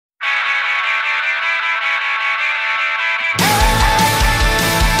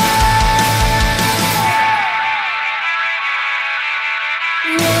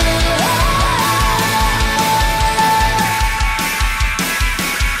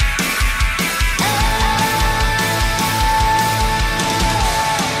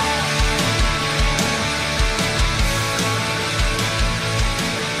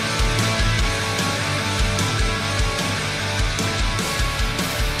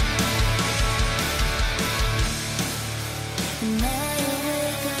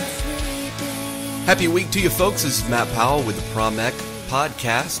Happy week to you folks. This is Matt Powell with the Pramek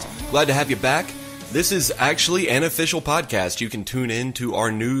podcast. Glad to have you back. This is actually an official podcast. You can tune in to our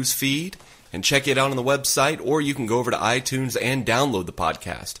news feed and check it out on the website, or you can go over to iTunes and download the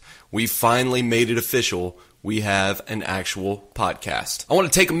podcast. We finally made it official. We have an actual podcast. I want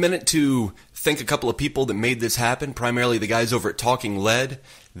to take a minute to thank a couple of people that made this happen, primarily the guys over at Talking Lead.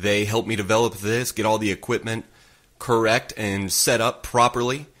 They helped me develop this, get all the equipment correct and set up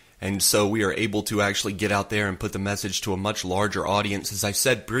properly. And so we are able to actually get out there and put the message to a much larger audience. As I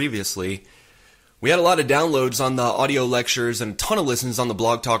said previously, we had a lot of downloads on the audio lectures and a ton of listens on the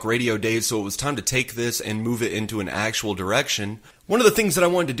Blog Talk Radio days, so it was time to take this and move it into an actual direction. One of the things that I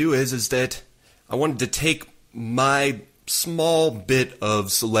wanted to do is that I wanted to take my small bit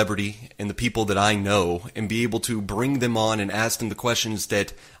of celebrity and the people that I know and be able to bring them on and ask them the questions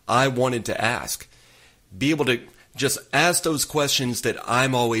that I wanted to ask. Be able to just ask those questions that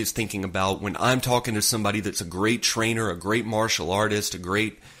I'm always thinking about when I'm talking to somebody that's a great trainer, a great martial artist, a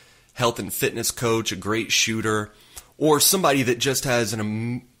great health and fitness coach, a great shooter, or somebody that just has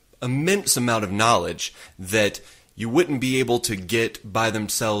an immense amount of knowledge that you wouldn't be able to get by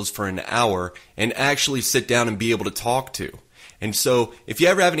themselves for an hour and actually sit down and be able to talk to. And so if you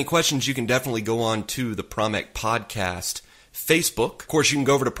ever have any questions, you can definitely go on to the Pramek podcast Facebook. Of course, you can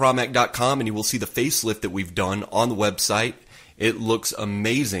go over to Pramek.com and you will see the facelift that we've done on the website. It looks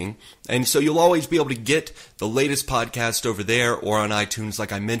amazing. And so you'll always be able to get the latest podcast over there or on iTunes,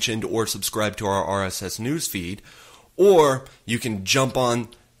 like I mentioned, or subscribe to our RSS news feed. Or you can jump on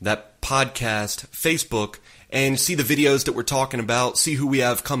that podcast Facebook and see the videos that we're talking about, see who we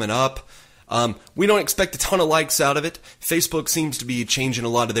have coming up. We don't expect a ton of likes out of it. Facebook seems to be changing a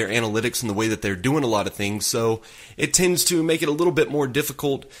lot of their analytics and the way that they're doing a lot of things, so it tends to make it a little bit more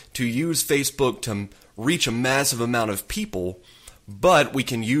difficult to use Facebook to reach a massive amount of people, but we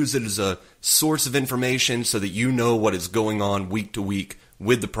can use it as a source of information so that you know what is going on week to week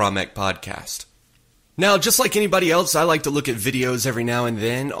with the Pramek podcast. Now, just like anybody else, I like to look at videos every now and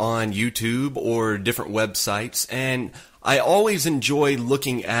then on YouTube or different websites, and I always enjoy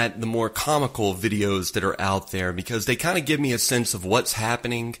looking at the more comical videos that are out there because they kind of give me a sense of what's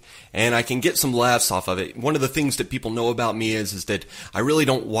happening and I can get some laughs off of it. One of the things that people know about me is that I really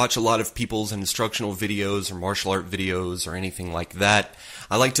don't watch a lot of people's instructional videos or martial art videos or anything like that.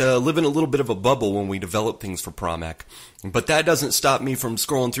 I like to live in a little bit of a bubble when we develop things for Pramek. But that doesn't stop me from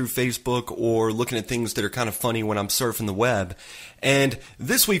scrolling through Facebook or looking at things that are kind of funny when I'm surfing the web. And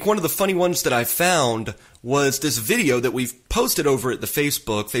this week, one of the funny ones that I found was this video that we've posted over at the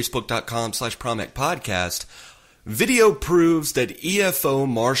Facebook, facebook.com/Pramek podcast. Video proves that EFO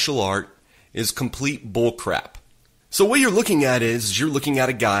martial art is complete bullcrap. So what you're looking at is you're looking at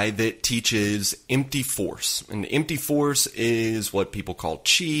a guy that teaches empty force. And empty force is what people call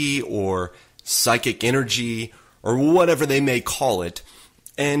chi or psychic energy or whatever they may call it.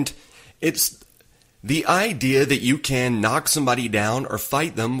 And it's the idea that you can knock somebody down or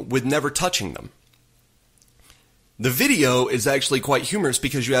fight them with never touching them. The video is actually quite humorous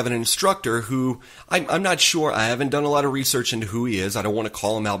because you have an instructor who, I'm not sure, I haven't done a lot of research into who he is. I don't want to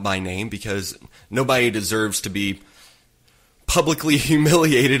call him out by name because nobody deserves to be publicly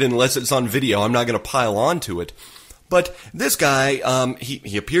humiliated unless it's on video. I'm not going to pile on to it. But this guy,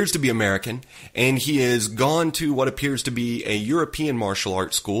 he appears to be American, and he has gone to what appears to be a European martial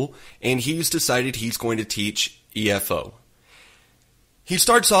arts school, and he's decided he's going to teach EFO. He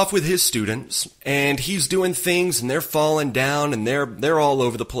starts off with his students, and he's doing things, and they're falling down, and they're all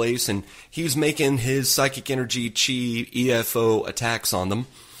over the place, and he's making his psychic energy, chi, EFO attacks on them.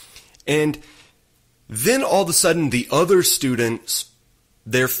 And then all of a sudden, the other students,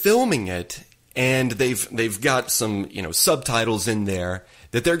 they're filming it, and they've got some, subtitles in there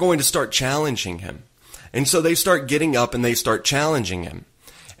that they're going to start challenging him. And so they start getting up and they start challenging him.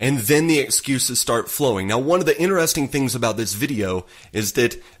 And then the excuses start flowing. Now, one of the interesting things about this video is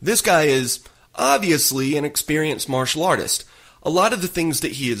that this guy is obviously an experienced martial artist. A lot of the things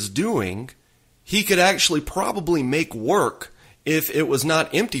that he is doing, he could actually probably make work if it was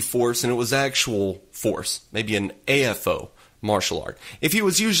not empty force and it was actual force, maybe an AFO martial art. If he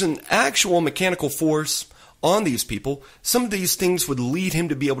was using actual mechanical force on these people, some of these things would lead him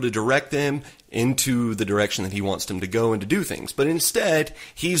to be able to direct them into the direction that he wants them to go and to do things. But instead,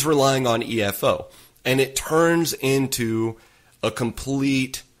 he's relying on EFO. And it turns into a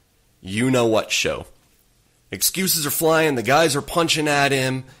complete you-know-what show. Excuses are flying, the guys are punching at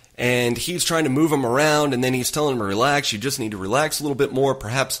him, and he's trying to move him around, and then he's telling him, relax, you just need to relax a little bit more,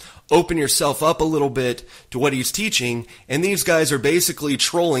 perhaps open yourself up a little bit to what he's teaching, and these guys are basically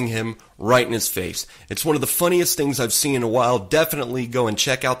trolling him right in his face. It's one of the funniest things I've seen in a while. Definitely go and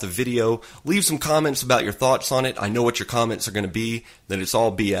check out the video. Leave some comments about your thoughts on it. I know what your comments are going to be, that it's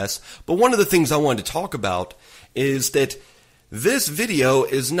all BS. But one of the things I wanted to talk about is that this video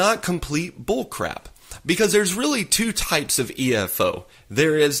is not complete bullcrap. Because there's really two types of EFO.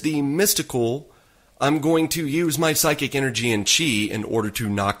 There is the mystical, I'm going to use my psychic energy and chi in order to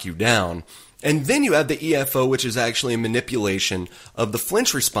knock you down. And then you have the EFO, which is actually a manipulation of the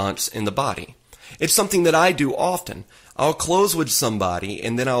flinch response in the body. It's something that I do often. I'll close with somebody,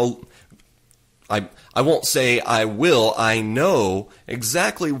 and then I won't say I will, I know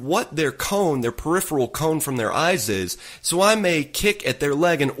exactly what their cone, their peripheral cone from their eyes is, so I may kick at their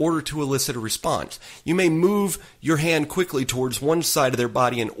leg in order to elicit a response. You may move your hand quickly towards one side of their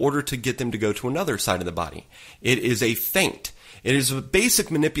body in order to get them to go to another side of the body. It is a feint. It is a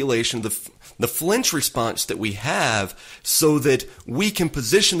basic manipulation of the flinch response that we have so that we can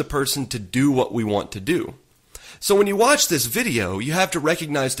position the person to do what we want to do. So when you watch this video, you have to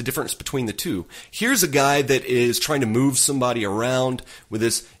recognize the difference between the two. Here's a guy that is trying to move somebody around with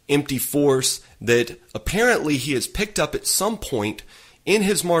this empty force that apparently he has picked up at some point in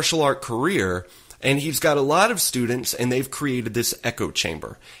his martial art career, and he's got a lot of students, and they've created this echo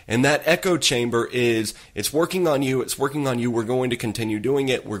chamber. And that echo chamber is, it's working on you, we're going to continue doing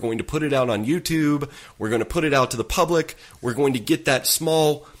it, we're going to put it out on YouTube, we're going to put it out to the public, we're going to get that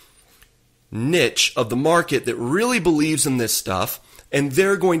small niche of the market that really believes in this stuff, and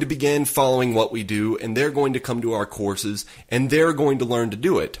they're going to begin following what we do, and they're going to come to our courses, and they're going to learn to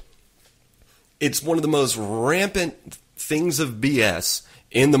do it. It's one of the most rampant things of BS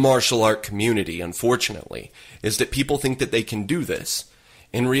in the martial art community, unfortunately, is that people think that they can do this.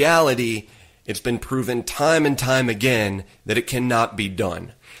 In reality, it's been proven time and time again that it cannot be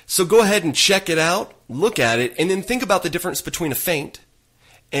done. So go ahead and check it out, look at it, and then think about the difference between a feint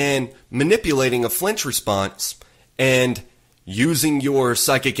and manipulating a flinch response and using your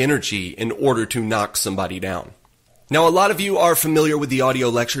psychic energy in order to knock somebody down. Now, a lot of you are familiar with the audio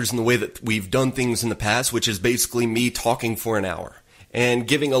lectures and the way that we've done things in the past, which is basically me talking for an hour and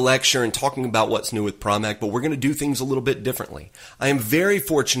giving a lecture and talking about what's new with Pramek, but we're going to do things a little bit differently. I am very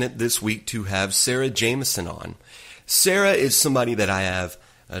fortunate this week to have SarahJamieson on. Sarah is somebody that I have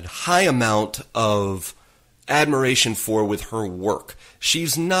a high amount of admiration for with her work.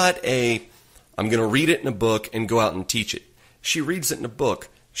 She's not I'm going to read it in a book and go out and teach it. She reads it in a book.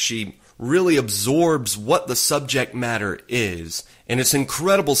 She really absorbs what the subject matter is, and it's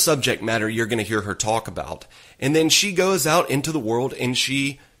incredible subject matter you're going to hear her talk about. And then she goes out into the world and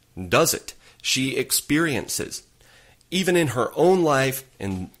she does it. She experiences. Even in her own life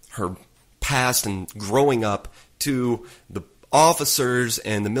and her past and growing up, to the officers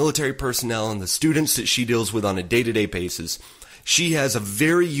and the military personnel and the students that she deals with on a day-to-day basis, she has a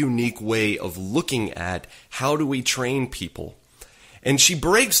very unique way of looking at how do we train people. And she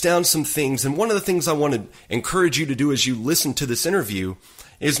breaks down some things, and one of the things I want to encourage you to do as you listen to this interview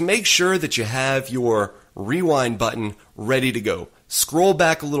is make sure that you have your rewind button ready to go. Scroll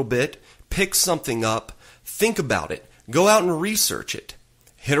back a little bit, pick something up, think about it, go out and research it.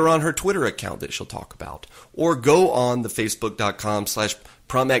 Hit her on her Twitter account that she'll talk about, or go on the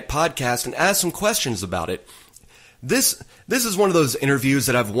facebook.com/Pramek podcast and ask some questions about it. This is one of those interviews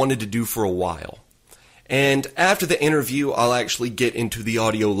that I've wanted to do for a while. And after the interview, I'll actually get into the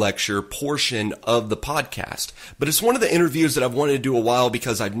audio lecture portion of the podcast. But it's one of the interviews that I've wanted to do a while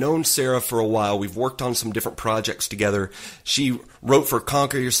because I've known Sarah for a while. We've worked on some different projects together. She wrote for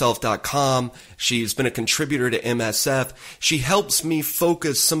conqueryourself.com. She's been a contributor to MSF. She helps me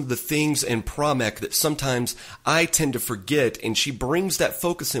focus some of the things in Pramek that sometimes I tend to forget, and she brings that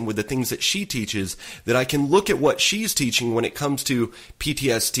focus in with the things that she teaches, that I can look at what she's teaching when it comes to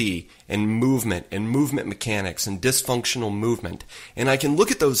PTSD and movement mechanics and dysfunctional movement. And I can look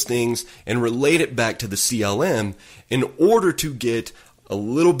at those things and relate it back to the CLM in order to get a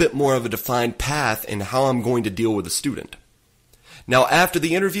little bit more of a defined path in how I'm going to deal with a student. Now, after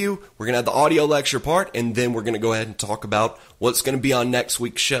the interview, we're going to have the audio lecture part, and then we're going to go ahead and talk about what's going to be on next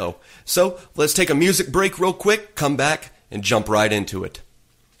week's show. So let's take a music break real quick, come back, and jump right into it.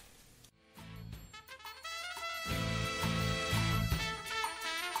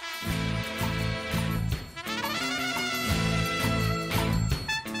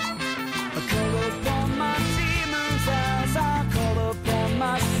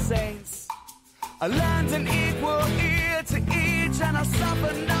 I lend an equal ear to each, and I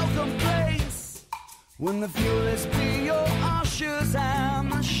suffer no complaints. When the fuel is clear, you're ashes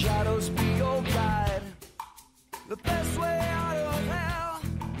and the shadows be your guide. The best way out of hell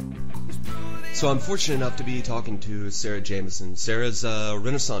is through the... So I'm fortunate enough to be talking to SarahJamieson. Sarah's a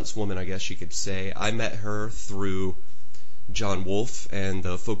Renaissance woman, I guess you could say. I met her through John Wolf and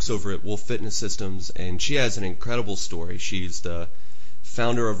the folks over at Wolf Fitness Systems, and she has an incredible story. She's the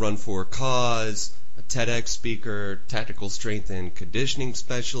founder of RUN4ACause, a TedX speaker, tactical strength and conditioning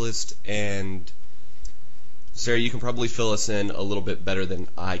specialist, and Sarah, you can probably fill us in a little bit better than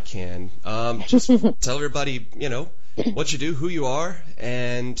I can. Just tell everybody, what you do, who you are,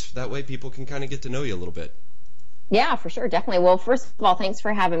 and that way people can kind of get to know you a little bit. Yeah, for sure, definitely. Well, first of all, thanks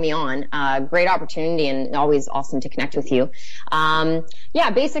for having me on. Great opportunity and always awesome to connect with you.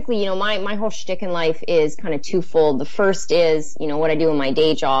 Basically, my whole shtick in life is kind of twofold. The first is, what I do in my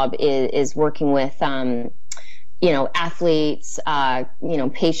day job is working with, athletes,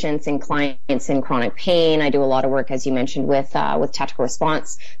 patients and clients in chronic pain. I do a lot of work, as you mentioned, with tactical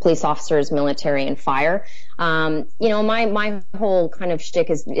response, police officers, military, and fire. My whole kind of shtick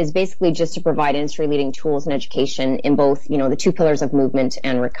is basically just to provide industry-leading tools and education in both, the two pillars of movement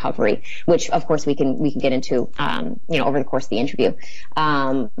and recovery, which of course we can get into, over the course of the interview,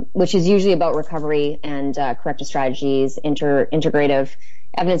 which is usually about recovery and corrective strategies, integrative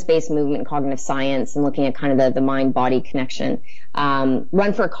evidence-based movement and cognitive science, and looking at kind of the mind-body connection.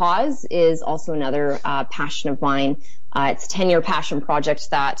 Run4ACause is also another passion of mine. It's a 10-year passion project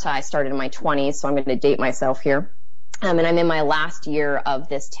that I started in my 20s, so I'm going to date myself here. And I'm in my last year of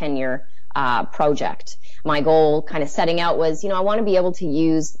this 10-year project. My goal kind of setting out was, I want to be able to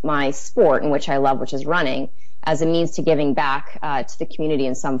use my sport, in which I love, which is running, as a means to giving back to the community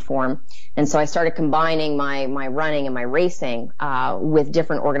in some form. And so I started combining my running and my racing with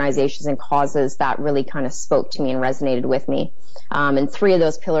different organizations and causes that really kind of spoke to me and resonated with me. And three of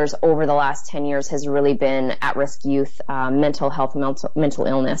those pillars over the last 10 years has really been at-risk youth, mental health, mental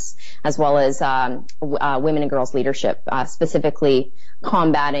illness, as well as women and girls leadership, specifically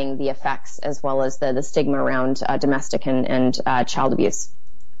combating the effects as well as the stigma around domestic and child abuse.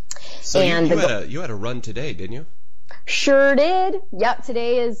 So you had a run today, didn't you? Sure did. Yep.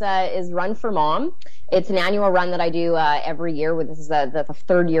 Today is Run for Mom. It's an annual run that I do every year. This is the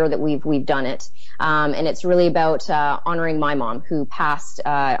third year that we've done it, and it's really about honoring my mom, who passed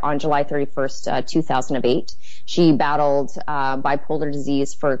on July 31st, 2008. She battled bipolar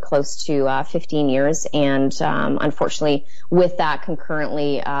disease for close to 15 years, and unfortunately, with that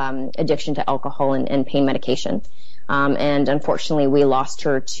concurrently, addiction to alcohol and pain medication. And unfortunately, we lost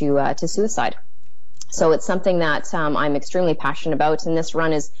her to suicide. So it's something that I'm extremely passionate about, and this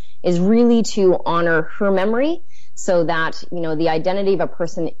run is really to honor her memory, so that the identity of a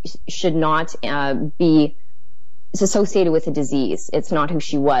person should not be associated with a disease. It's not who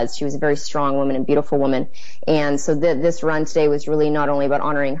she was. She was a very strong woman and beautiful woman, and so this run today was really not only about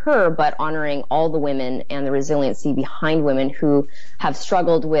honoring her, but honoring all the women and the resiliency behind women who have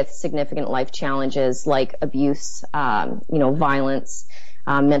struggled with significant life challenges like abuse, violence,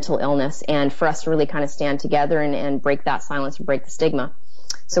 mental illness, and for us to really kind of stand together and break that silence and break the stigma.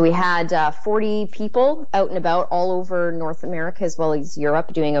 So we had 40 people out and about all over North America as well as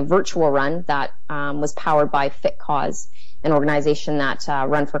Europe doing a virtual run that was powered by FitCause, an organization that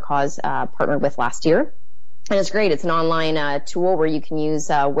Run4ACause partnered with last year. And it's great. It's an online tool where you can use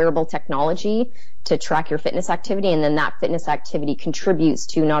wearable technology to track your fitness activity, and then that fitness activity contributes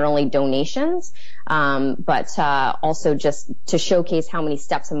to not only donations, but also just to showcase how many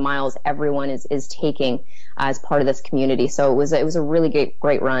steps and miles everyone is taking as part of this community. So it was a really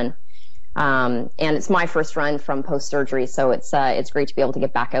great run. And it's my first run from post-surgery, so it's great to be able to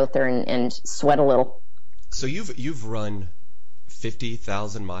get back out there and sweat a little. So you've run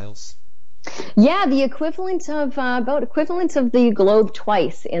 50,000 miles? Yeah, the equivalent of the globe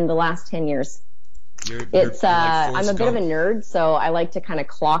twice in the last 10 years. I'm a bit of a nerd, so I like to kind of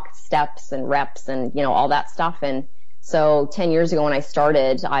clock steps and reps and all that stuff. And so 10 years ago when I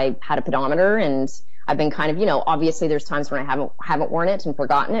started, I had a pedometer, and I've been kind of obviously there's times when I haven't worn it and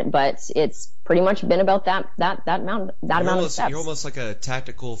forgotten it, but it's pretty much been about that amount of steps. You're almost like a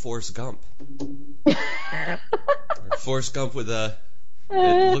tactical Forrest Gump. Forrest Gump with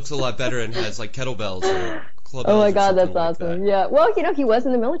it looks a lot better and has like kettlebells or clubbells. Oh my God, that's awesome. Yeah. Well, he was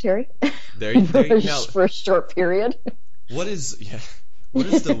in the military. For a short period. What is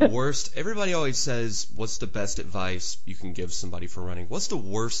the worst? Everybody always says, what's the best advice you can give somebody for running? What's the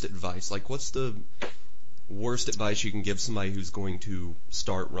worst advice? Like, what's the worst advice you can give somebody who's going to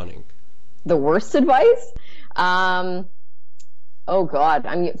start running? The worst advice? Oh God,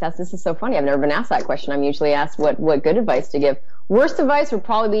 this is so funny. I've never been asked that question. I'm usually asked what good advice to give. Worst advice would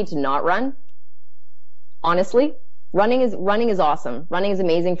probably be to not run. Honestly, running is awesome. Running is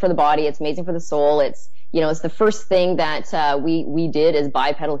amazing for the body. It's amazing for the soul. It's, it's the first thing that we did as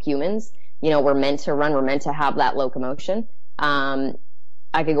bipedal humans. We're meant to run. We're meant to have that locomotion. I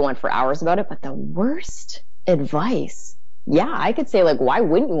could go on for hours about it, but the worst advice, I could say, like, why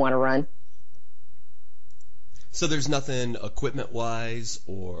wouldn't you want to run? So there's nothing equipment-wise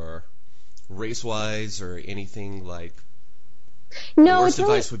or race-wise or anything like. No, the worst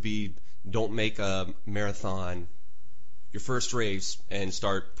advice would be don't make a marathon your first race and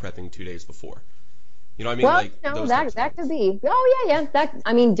start prepping 2 days before. You know what I mean? Well, like no, that could be. Oh yeah.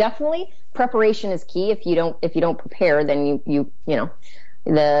 Definitely preparation is key. If you don't prepare, then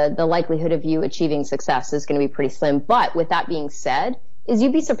the likelihood of you achieving success is going to be pretty slim. But with that being said,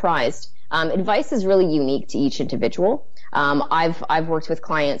 you'd be surprised. Advice is really unique to each individual. I've worked with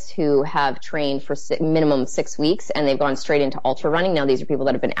clients who have trained for minimum 6 weeks and they've gone straight into ultra running. Now these are people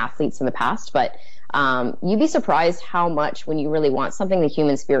that have been athletes in the past, but you'd be surprised how much, when you really want something, the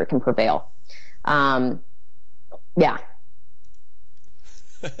human spirit can prevail. Yeah.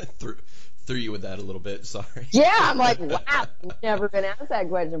 Threw you with that a little bit. Sorry. Yeah, I'm like, wow, never been asked that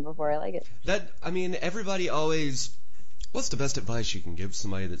question before. I like it. Everybody always. What's the best advice you can give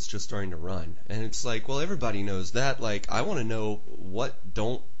somebody that's just starting to run? And it's like, well, everybody knows that. Like, I want to know what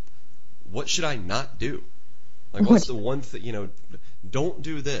should I not do? Like, what's the one thing, don't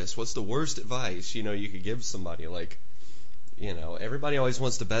do this. What's the worst advice, you could give somebody? Like, everybody always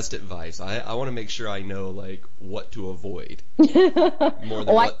wants the best advice. I want to make sure I know, like, what to avoid more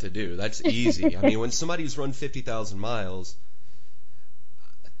than what to do. That's easy. When somebody's run 50,000 miles,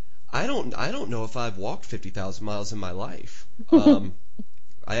 I don't know if I've walked 50,000 miles in my life.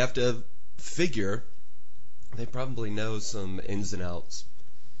 I have to figure they probably know some ins and outs.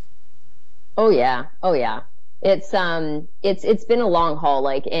 Oh yeah. It's been a long haul.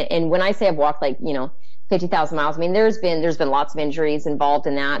 Like, and when I say I've walked 50,000 miles, there's been lots of injuries involved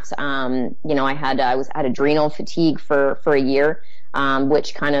in that. I had adrenal fatigue for a year,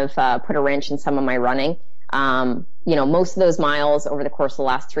 which kind of put a wrench in some of my running. Most of those miles over the course of the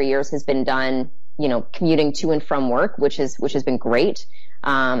last 3 years has been done, commuting to and from work, which has been great.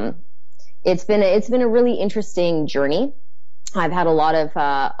 It's been a really interesting journey. I've had a lot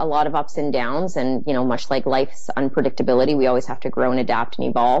of ups and downs, and, much like life's unpredictability, we always have to grow and adapt and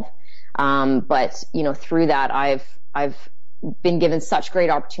evolve. But through that, I've been given such great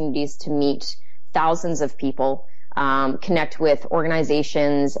opportunities to meet thousands of people, connect with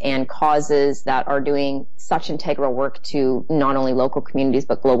organizations and causes that are doing such integral work to not only local communities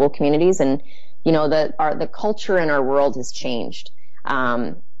but global communities. And the culture in our world has changed,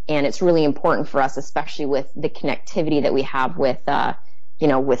 and it's really important for us, especially with the connectivity that we have with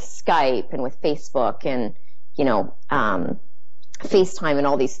with Skype and with Facebook and FaceTime and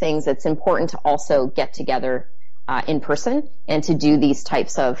all these things. It's important to also get together in person and to do these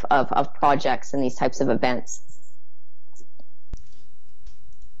types of projects and these types of events.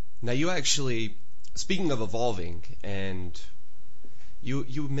 Now, you actually, speaking of evolving, and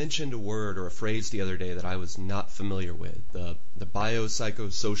you mentioned a word or a phrase the other day that I was not familiar with, the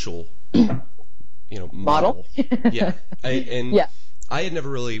biopsychosocial, model. Yeah. I had never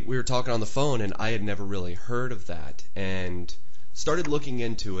really, we were talking on the phone, and I had never really heard of that, and started looking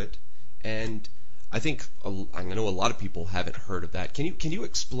into it, and I think I know a lot of people haven't heard of that. Can you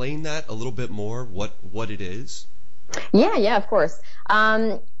explain that a little bit more? What it is? Yeah, of course.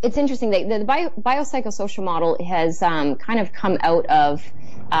 It's interesting that the biopsychosocial model has kind of come out of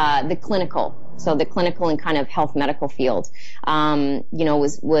the clinical and kind of health medical field.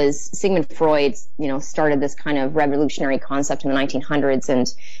 Was Sigmund Freud, started this kind of revolutionary concept in the 1900s,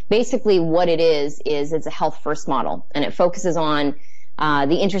 and basically what it is it's a health first model, and it focuses on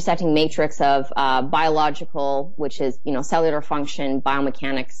the intersecting matrix of biological, which is cellular function,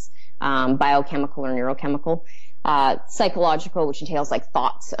 biomechanics, biochemical or neurochemical, psychological, which entails like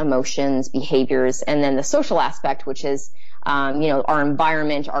thoughts, emotions, behaviors, and then the social aspect, which is our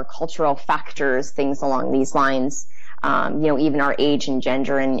environment, our cultural factors, things along these lines, even our age and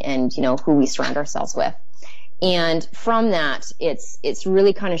gender and who we surround ourselves with. And from that, it's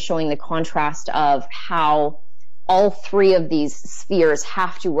really kind of showing the contrast of how all three of these spheres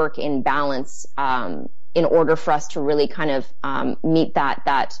have to work in balance in order for us to really kind of meet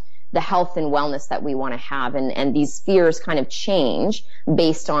the health and wellness that we want to have. And these spheres kind of change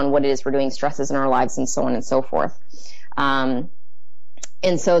based on what it is we're doing, stresses in our lives, and so on and so forth. And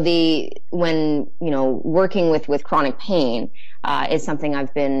so when working with chronic pain is something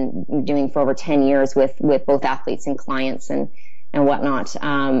I've been doing for over 10 years with both athletes and clients and whatnot.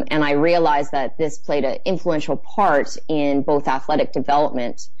 And I realized that this played an influential part in both athletic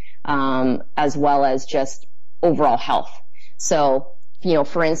development, as well as just overall health. So,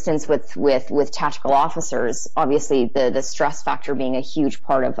 for instance, with tactical officers, obviously the stress factor being a huge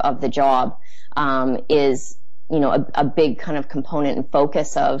part of the job, is, a big kind of component and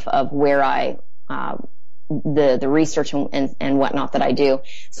focus of where the research and whatnot that I do.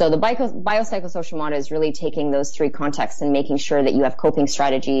 So the biopsychosocial model is really taking those three contexts and making sure that you have coping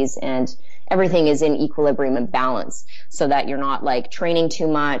strategies and everything is in equilibrium and balance, so that you're not like training too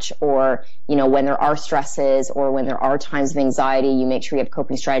much, or, when there are stresses or when there are times of anxiety, you make sure you have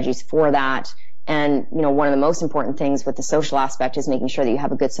coping strategies for that. And, one of the most important things with the social aspect is making sure that you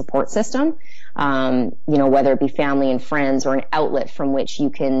have a good support system, whether it be family and friends or an outlet from which you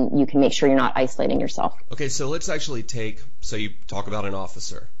can make sure you're not isolating yourself. Okay, so let's actually so you talk about an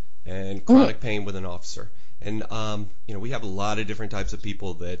officer and chronic pain with an officer. And, we have a lot of different types of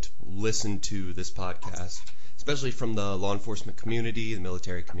people that listen to this podcast, especially from the law enforcement community, the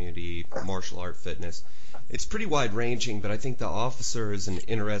military community, martial art, fitness. It's pretty wide ranging, but I think the officer is an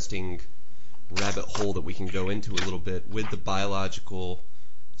interesting rabbit hole that we can go into a little bit with the biological,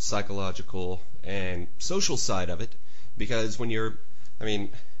 psychological, and social side of it. Because if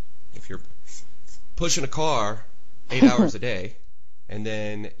you're pushing a car 8 hours a day, and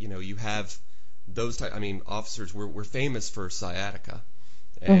then, you have those officers, we're famous for sciatica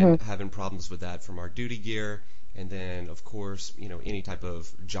and having problems with that from our duty gear, and then, of course, any type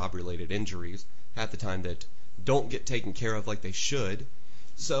of job-related injuries, half the time that don't get taken care of like they should.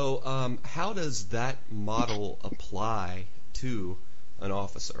 So how does that model apply to an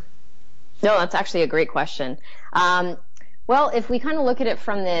officer? No, that's actually a great question. Well, if we kind of look at it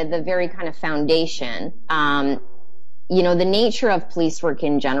from the very kind of foundation, the nature of police work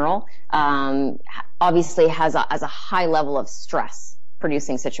in general obviously has a high level of stress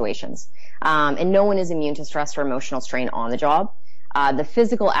producing situations. And no one is immune to stress or emotional strain on the job. The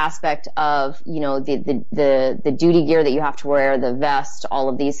physical aspect of, the duty gear that you have to wear, the vest, all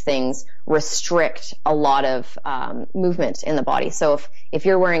of these things restrict a lot of movement in the body. So if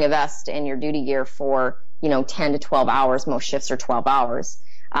you're wearing a vest and your duty gear for, 10 to 12 hours, most shifts are 12 hours,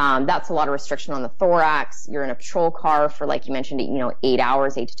 that's a lot of restriction on the thorax. You're in a patrol car for, like you mentioned, 8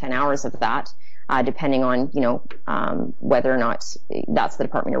 to 10 hours of that, depending on, whether or not that's the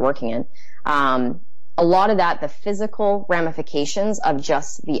department you're working in. A lot of that, the physical ramifications of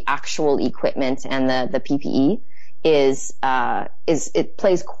just the actual equipment and the PPE it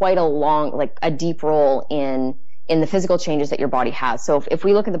plays quite a deep role in the physical changes that your body has. So if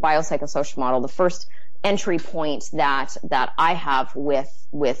we look at the biopsychosocial model, the first entry point that I have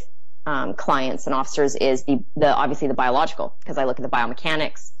with clients and officers is obviously the biological, because I look at the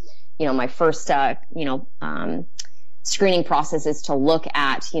biomechanics. My first screening process is to look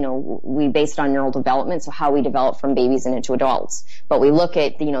at, we base it on neural development, so how we develop from babies and into adults. But we look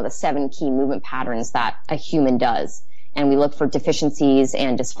at, the 7 key movement patterns that a human does, and we look for deficiencies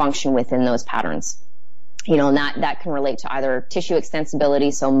and dysfunction within those patterns. And that can relate to either tissue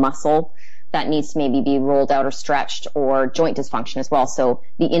extensibility, so muscle that needs to maybe be rolled out or stretched, or joint dysfunction as well, so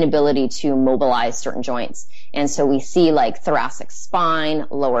the inability to mobilize certain joints. And so we see like thoracic spine,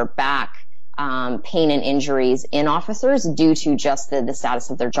 lower back, pain and injuries in officers due to just the status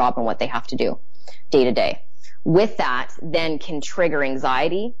of their job and what they have to do day to day. With that, then can trigger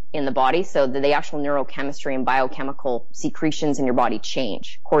anxiety in the body, so that the actual neurochemistry and biochemical secretions in your body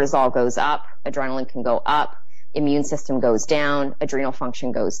change. Cortisol goes up, adrenaline can go up, immune system goes down, adrenal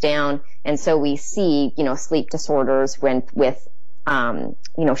function goes down, and so we see, sleep disorders with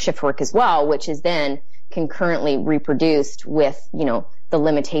shift work as well, which is then concurrently reproduced with, the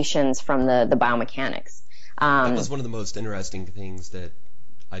limitations from the biomechanics. That was one of the most interesting things that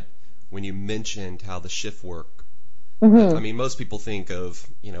when you mentioned how the shift work, most people think of,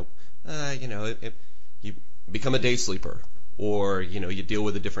 you become a day sleeper, or, you deal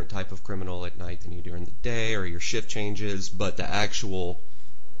with a different type of criminal at night than you do during the day, or your shift changes, but the actual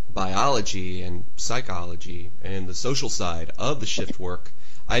biology and psychology and the social side of the shift work,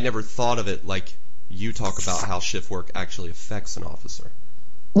 I never thought of it like you talk about how shift work actually affects an officer.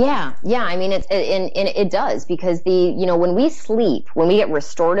 Yeah. It does, because when we sleep, when we get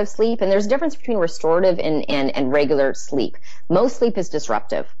restorative sleep, and there's a difference between restorative and regular sleep. Most sleep is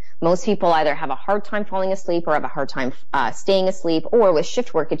disruptive. Most people either have a hard time falling asleep or have a hard time staying asleep, or with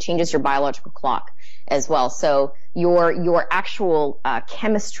shift work, it changes your biological clock as well. So your actual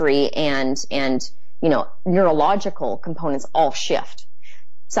chemistry and neurological components all shift.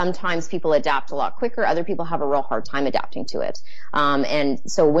 Sometimes people adapt a lot quicker. Other people have a real hard time adapting to it. And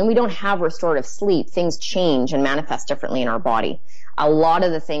so when we don't have restorative sleep, things change and manifest differently in our body. A lot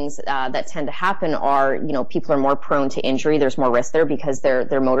of the things that tend to happen are, people are more prone to injury. There's more risk there because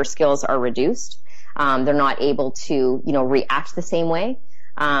their motor skills are reduced. They're not able to, react the same way.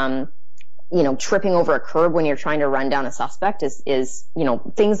 Tripping over a curb when you're trying to run down a suspect is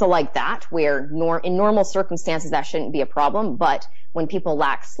things like that, where in normal circumstances that shouldn't be a problem. But when people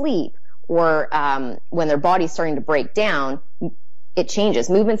lack sleep, or when their body's starting to break down, it changes.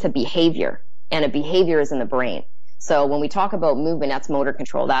 Movement's a behavior, and a behavior is in the brain. So when we talk about movement, that's motor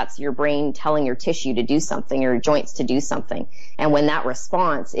control. That's your brain telling your tissue to do something, your joints to do something. And when that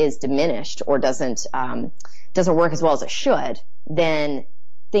response is diminished or doesn't work as well as it should, then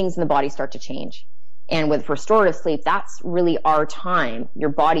things in the body start to change. And with restorative sleep, that's really our time, your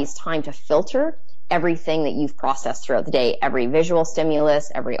body's time to filter everything that you've processed throughout the day. Every visual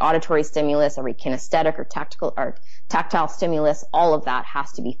stimulus, every auditory stimulus, every kinesthetic or tactile stimulus, all of that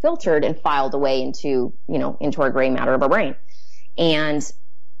has to be filtered and filed away into our gray matter of our brain. And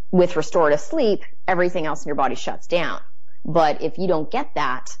with restorative sleep, everything else in your body shuts down. But if you don't get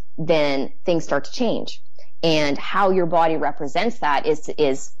that, then things start to change. And how your body represents that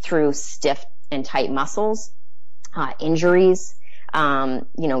is through stiff and tight muscles, injuries,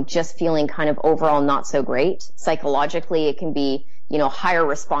 just feeling kind of overall not so great. Psychologically, it can be, higher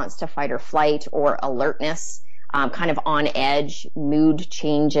response to fight or flight or alertness, kind of on edge, mood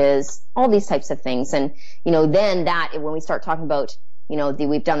changes, all these types of things. And, then that, when we start talking about,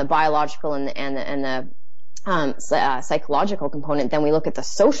 we've done the biological and the psychological component, then we look at the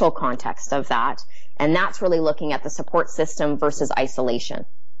social context of that. And that's really looking at the support system versus isolation.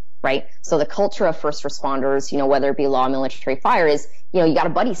 Right? So the culture of first responders, whether it be law, military, fire, is, you got a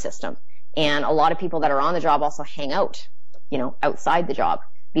buddy system. And a lot of people that are on the job also hang out, outside the job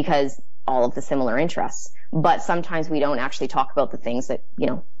because all of the similar interests. But sometimes we don't actually talk about the things that,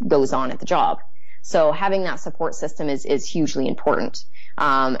 goes on at the job. So having that support system is hugely important.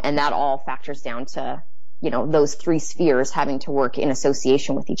 And that all factors down to, those three spheres having to work in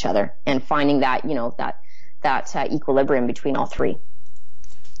association with each other and finding that, that equilibrium between all three.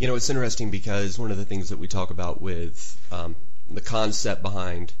 It's interesting because one of the things that we talk about with the concept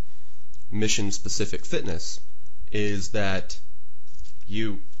behind mission-specific fitness is that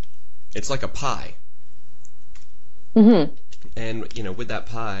it's like a pie. Mm-hmm. And, with that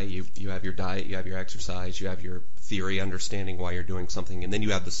pie, you have your diet, you have your exercise, you have your theory, understanding why you're doing something, and then you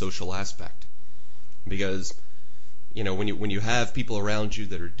have the social aspect. Because, when you have people around you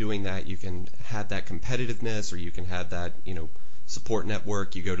that are doing that, you can have that competitiveness, or you can have that, support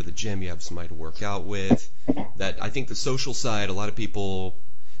network. You go to the gym, you have somebody to work out with. That I think the social side, a lot of people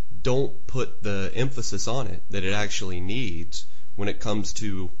don't put the emphasis on it that it actually needs when it comes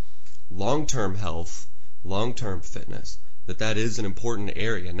to long-term health, long-term fitness. That is an important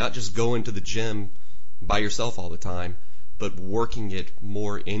area. Not just going to the gym by yourself all the time, but working it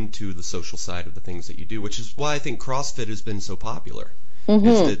more into the social side of the things that you do, which is why I think CrossFit has been so popular. Mm-hmm.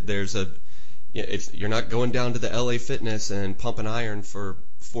 Is that you're not going down to the LA Fitness and pumping iron for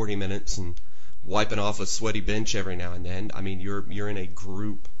 40 minutes and wiping off a sweaty bench every now and then. I mean, you're in a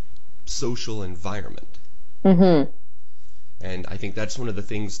group social environment. Mm-hmm. And I think that's one of the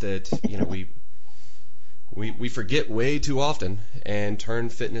things that, we forget way too often and turn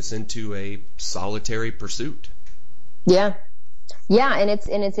fitness into a solitary pursuit. Yeah. Yeah, and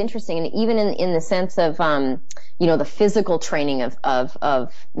it's interesting, and even in the sense of the physical training of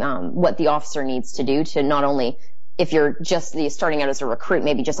what the officer needs to do to not only, if you're starting out as a recruit,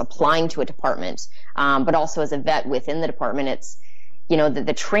 maybe just applying to a department, but also as a vet within the department, it's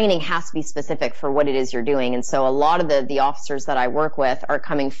the training has to be specific for what it is you're doing. And so a lot of the officers that I work with are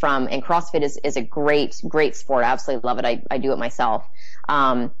coming from, and CrossFit is a great sport. I absolutely love it. I do it myself.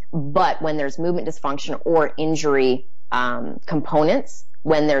 But when there's movement dysfunction or injury components,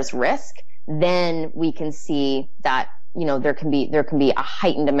 when there's risk, then we can see that there can be a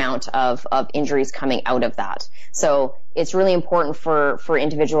heightened amount of injuries coming out of that. So it's really important for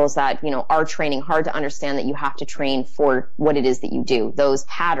individuals that are training hard to understand that you have to train for what it is that you do. Those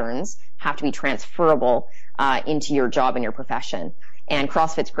patterns have to be transferable into your job and your profession. And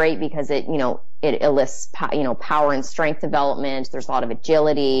CrossFit's great because it enlists power and strength development. There's a lot of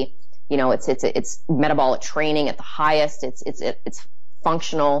agility. It's metabolic training at the highest. It's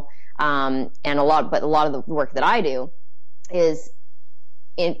functional. And a lot of the work that I do is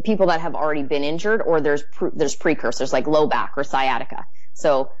in people that have already been injured, or there's precursors like low back or sciatica.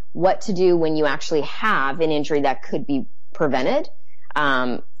 So what to do when you actually have an injury that could be prevented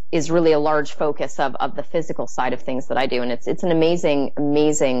is really a large focus of the physical side of things that I do. And it's an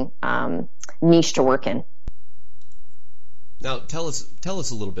amazing niche to work in. Now, tell us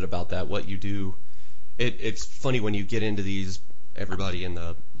a little bit about that, what you do. It's funny when you get into these, everybody in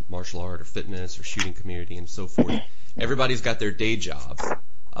the martial art or fitness or shooting community and so forth, everybody's got their day job.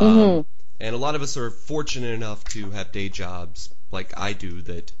 Mm-hmm. And a lot of us are fortunate enough to have day jobs like I do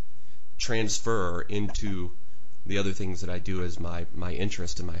that transfer into the other things that I do as my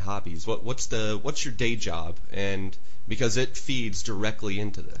interest and my hobbies. What's your day job? And because it feeds directly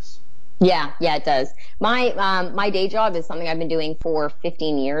into this. Yeah, it does. My day job is something I've been doing for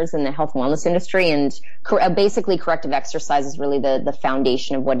 15 years in the health and wellness industry, and basically corrective exercise is really the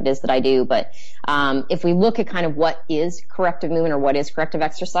foundation of what it is that I do. But if we look at kind of what is corrective movement or what is corrective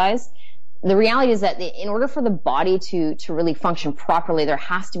exercise, the reality is that in order for the body to really function properly, there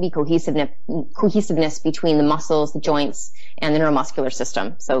has to be cohesiveness between the muscles, the joints, and the neuromuscular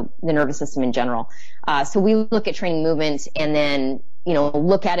system, so the nervous system in general. So we look at training movement and then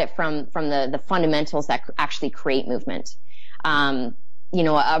look at it from the fundamentals that actually create movement. A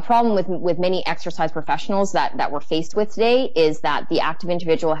problem with many exercise professionals that we're faced with today is that the active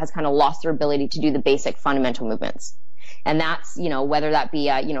individual has kind of lost their ability to do the basic fundamental movements. And that's, whether that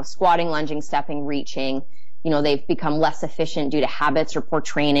be, squatting, lunging, stepping, reaching, they've become less efficient due to habits or poor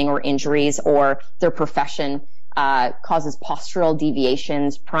training or injuries, or their profession causes postural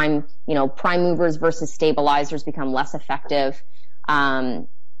deviations. Prime movers versus stabilizers become less effective. So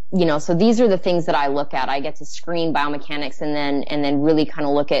these are the things that I look at. I get to screen biomechanics and then really kind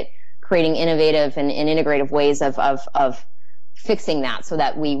of look at creating innovative and integrative ways of fixing that so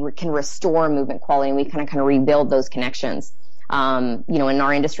that we can restore movement quality and we kind of rebuild those connections. In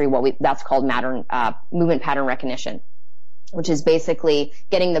our industry, that's called movement pattern recognition, which is basically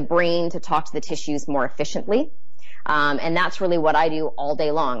getting the brain to talk to the tissues more efficiently. And that's really what I do all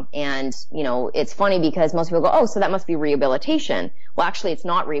day long. And, it's funny because most people go, oh, so that must be rehabilitation. Well, actually, it's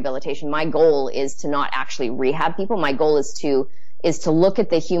not rehabilitation. My goal is to not actually rehab people. My goal is to look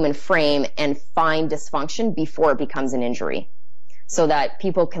at the human frame and find dysfunction before it becomes an injury, so that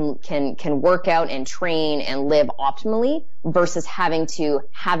people can work out and train and live optimally versus having to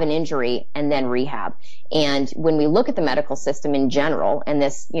have an injury and then rehab. And when we look at the medical system in general, and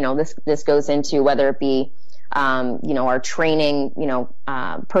this goes into whether it be our training,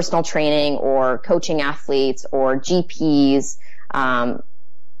 personal training or coaching athletes or GPs,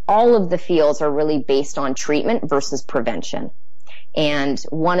 all of the fields are really based on treatment versus prevention. And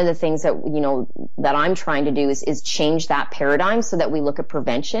one of the things that, that I'm trying to do is change that paradigm so that we look at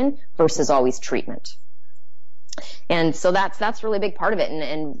prevention versus always treatment. And so that's really a big part of it.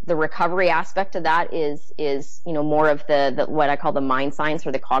 And the recovery aspect of that is more of the what I call the mind science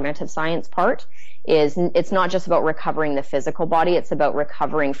or the cognitive science part. It's not just about recovering the physical body, it's about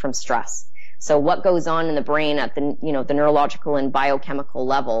recovering from stress. So what goes on in the brain at the neurological and biochemical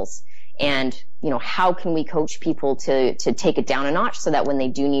levels, and how can we coach people to take it down a notch so that when they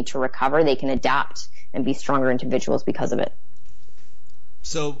do need to recover, they can adapt and be stronger individuals because of it.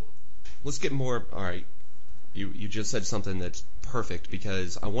 So let's get more. All right, you just said something that's perfect,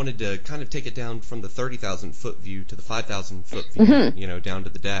 because I wanted to kind of take it down from the 30,000 foot view to the 5,000 foot view, Mm-hmm. Down to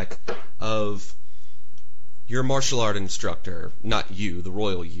the deck of you're a martial art instructor, not you, the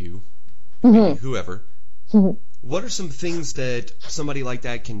royal you, Mm-hmm. whoever. Mm-hmm. What are some things that somebody like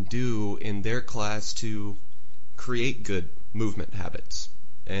that can do in their class to create good movement habits?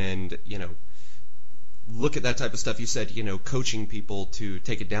 And, look at that type of stuff. You said, coaching people to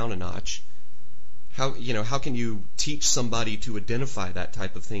take it down a notch. How can you teach somebody to identify that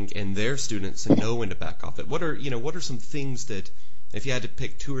type of thing in their students and know when to back off it? What are some things that, if you had to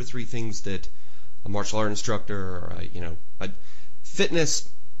pick 2 or 3 things that a martial art instructor or fitness,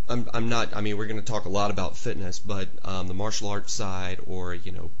 I'm not, we're going to talk a lot about fitness, but the martial arts side or,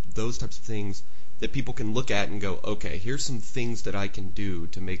 those types of things that people can look at and go, okay, here's some things that I can do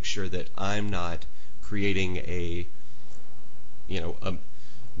to make sure that I'm not creating a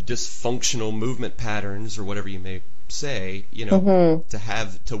dysfunctional movement patterns or whatever you may say,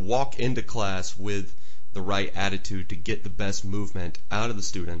 Mm-hmm. to walk into class with the right attitude to get the best movement out of the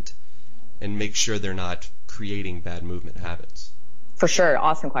student and make sure they're not creating bad movement habits. For sure.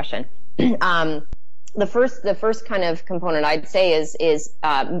 Awesome question. The first kind of component I'd say is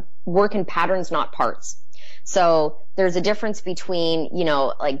work in patterns, not parts. So there's a difference between,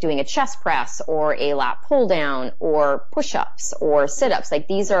 like doing a chest press or a lat pull down or push-ups or sit-ups. Like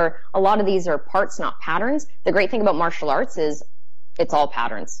a lot of these are parts, not patterns. The great thing about martial arts is it's all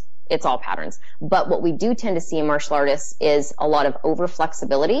patterns. It's all patterns. But what we do tend to see in martial artists is a lot of over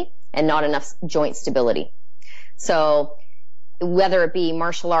flexibility and not enough joint stability. So whether it be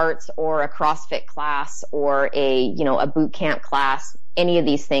martial arts or a CrossFit class or a boot camp class, any of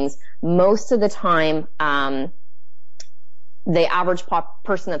these things, most of the time, the average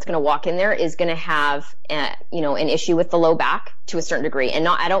person that's going to walk in there is going to have, an issue with the low back to a certain degree. And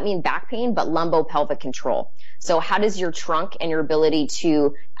I don't mean back pain, but lumbopelvic control. So how does your trunk and your ability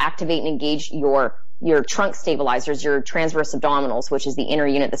to activate and engage your trunk stabilizers, your transverse abdominals, which is the inner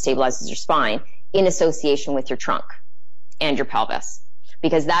unit that stabilizes your spine, in association with your trunk and your pelvis?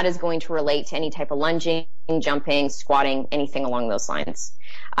 Because that is going to relate to any type of lunging, jumping, squatting, anything along those lines.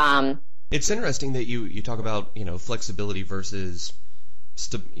 It's interesting that you talk about, flexibility versus,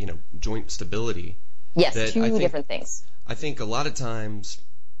 joint stability. Yes, two different things. I think a lot of times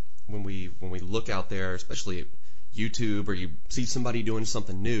when we look out there, especially at YouTube, or you see somebody doing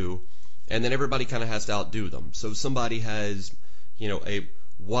something new, and then everybody kind of has to outdo them. So somebody has, a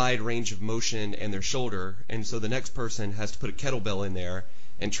wide range of motion in their shoulder, and so the next person has to put a kettlebell in there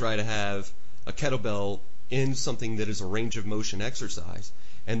and try to have a kettlebell in something that is a range of motion exercise.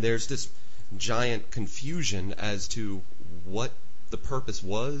 And there's this giant confusion as to what the purpose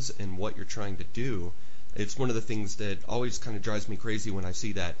was and what you're trying to do. It's one of the things that always kind of drives me crazy when I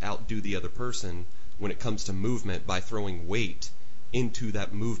see that outdo the other person when it comes to movement by throwing weight into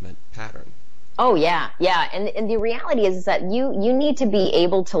that movement pattern. Oh, yeah. And the reality is that you need to be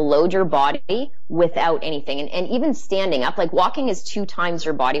able to load your body without anything. And even standing up, like walking is 2 times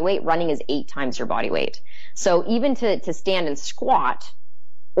your body weight, running is 8 times your body weight. So even to stand and squat,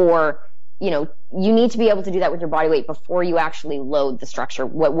 or, you need to be able to do that with your body weight before you actually load the structure,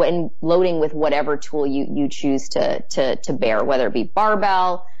 when loading with whatever tool you choose to bear, whether it be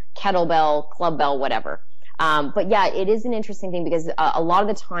barbell, kettlebell, club bell, whatever. But yeah, it is an interesting thing because a lot of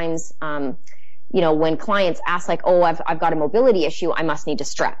the times, when clients ask like, oh, I've got a mobility issue, I must need to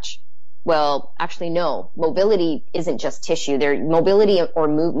stretch. Well, actually, no. Mobility isn't just tissue. Mobility or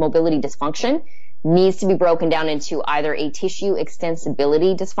mobility dysfunction needs to be broken down into either a tissue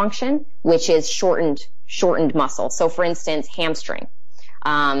extensibility dysfunction, which is shortened muscle. So for instance, hamstring.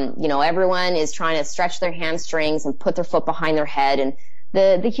 Everyone is trying to stretch their hamstrings and put their foot behind their head, and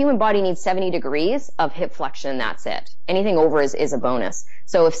the human body needs 70 degrees of hip flexion, and that's it. Anything over is a bonus.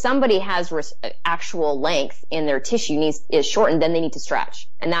 So if somebody has actual length in their tissue is shortened, then they need to stretch.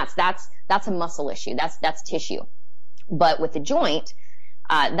 And that's a muscle issue. That's tissue. But with the joint,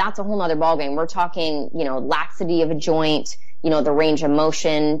 that's a whole nother ballgame. We're talking, laxity of a joint, the range of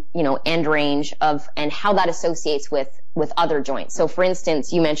motion, end range and how that associates with other joints. So for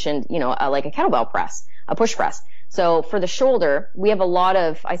instance, you mentioned, like a kettlebell press, a push press. So for the shoulder,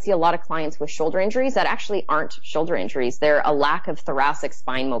 I see a lot of clients with shoulder injuries that actually aren't shoulder injuries. They're a lack of thoracic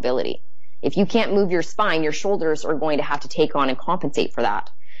spine mobility. If you can't move your spine, your shoulders are going to have to take on and compensate for that.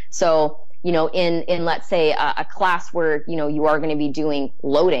 So, in let's say a class where, you are going to be doing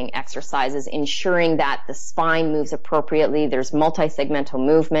loading exercises, ensuring that the spine moves appropriately, there's multi-segmental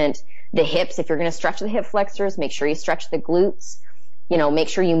movement, the hips, if you're going to stretch the hip flexors, make sure you stretch the glutes. Make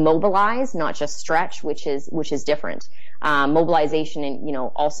sure you mobilize, not just stretch, which is different. Mobilization, and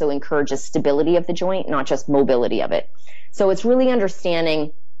also encourages stability of the joint, not just mobility of it. So it's really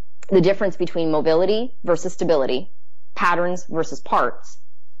understanding the difference between mobility versus stability, patterns versus parts,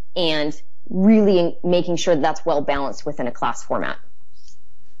 and really making sure that's well balanced within a class format.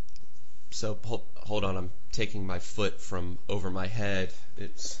 So hold on, I'm taking my foot from over my head.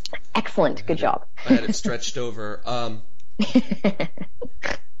 It's excellent. Good job. I had it stretched over. Oh,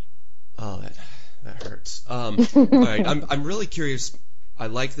 that hurts. All right, I'm really curious. I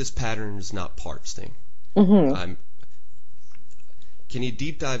like this patterns, not parts thing. Mm-hmm. Can you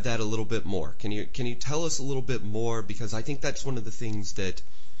deep dive that a little bit more? Can you tell us a little bit more? Because I think that's one of the things that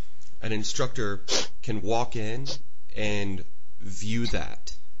an instructor can walk in and view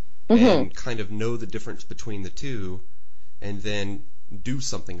that, mm-hmm. and kind of know the difference between the two, and then do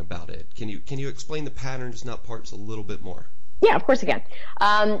something about it. Can you explain the patterns, not parts, a little bit more? Yeah, of course I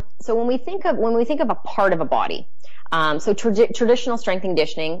can. So when we think of a part of a body, so traditional strength and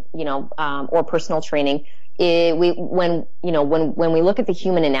conditioning, or personal training, when we look at the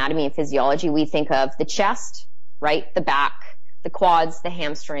human anatomy and physiology, we think of the chest, right, the back, the quads, the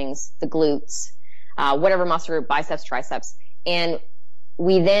hamstrings, the glutes, whatever muscle group, biceps, triceps, and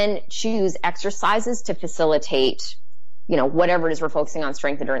we then choose exercises to facilitate whatever it is we're focusing on,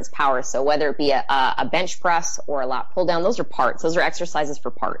 strength, endurance, power. So whether it be a bench press or a lat pull down, those are parts. Those are exercises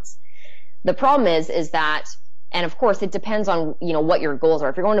for parts. The problem is that, and of course it depends on, what your goals are.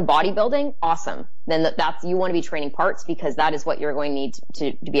 If you're going to bodybuilding, awesome. Then you want to be training parts, because that is what you're going to need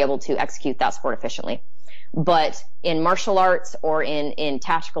to be able to execute that sport efficiently. But in martial arts or in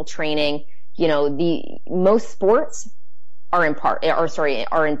tactical training, most sports are in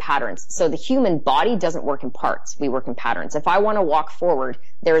patterns. So the human body doesn't work in parts. We work in patterns. If I want to walk forward,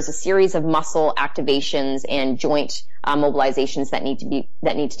 there is a series of muscle activations and joint mobilizations that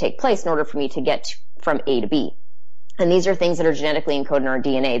need to take place in order for me to get from A to B. And these are things that are genetically encoded in our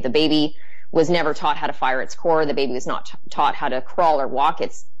DNA. The baby was never taught how to fire its core. The baby was not taught how to crawl or walk.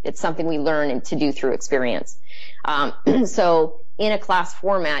 It's something we learn to do through experience. So in a class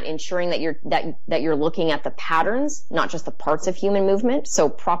format, ensuring that you're looking at the patterns, not just the parts of human movement. So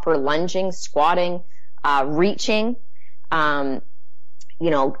proper lunging, squatting, reaching, trunk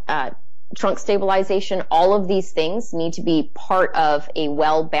stabilization, all of these things need to be part of a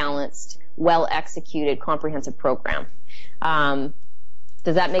well-balanced, well-executed, comprehensive program.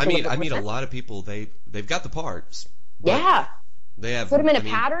 Does that make I mean, a lot of people, they've got the parts. Yeah. They have. Put them in a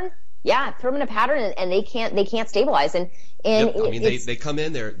pattern. Yeah, throw them in a pattern, and they can't stabilize. And yep. I mean, they come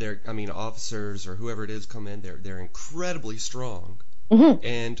in, they're officers or whoever it is come in, they're incredibly strong,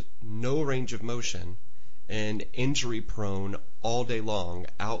 and no range of motion, and injury prone all day long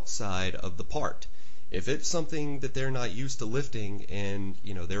outside of the part. If it's something that they're not used to lifting and,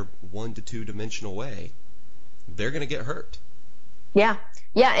 they're 1 to 2 dimensional way, they're going to get hurt. Yeah.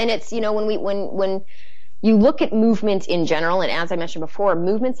 Yeah. And it's, when you look at movement in general, and as I mentioned before,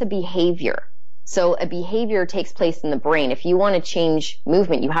 movement's a behavior. So a behavior takes place in the brain. If you want to change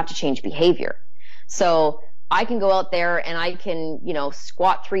movement, you have to change behavior. So I can go out there and I can,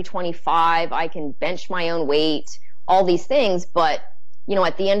 squat 325, I can bench my own weight, all these things, but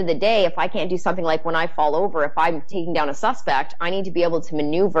at the end of the day, if I can't do something like when I fall over, if I'm taking down a suspect, I need to be able to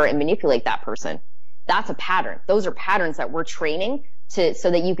maneuver and manipulate that person. That's a pattern. Those are patterns that we're training so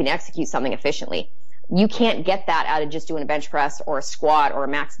that you can execute something efficiently. You can't get that out of just doing a bench press or a squat or a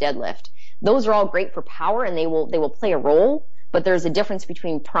max deadlift. Those are all great for power, and they will play a role, but there's a difference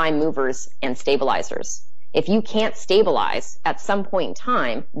between prime movers and stabilizers. If you can't stabilize at some point in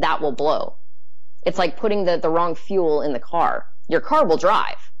time, that will blow. It's like putting the wrong fuel in the car. Your car will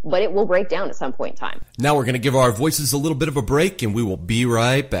drive, but it will break down at some point in time. Now we're going to give our voices a little bit of a break, and we will be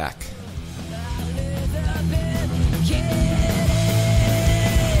right back.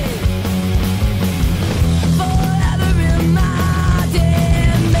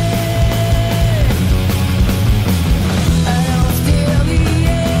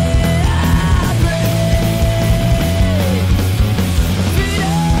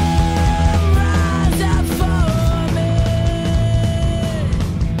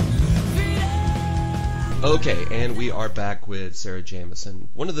 Okay, and we are back with Sarah Jamieson.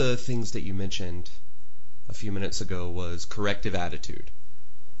 One of the things that you mentioned a few minutes ago was corrective attitude,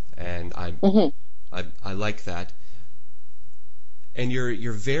 and I like that. And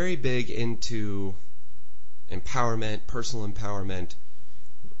you're very big into empowerment, personal empowerment,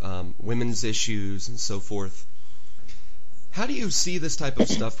 women's issues, and so forth. How do you see this type of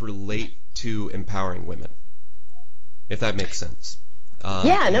stuff relate to empowering women, if that makes sense?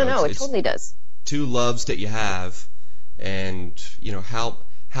 It totally does. Two loves that you have, and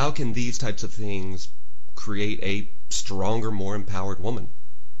how can these types of things create a stronger, more empowered woman?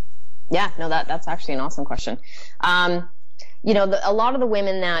 Yeah, no, that's actually an awesome question. A lot of the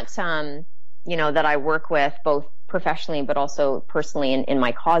women that that I work with, both professionally but also personally in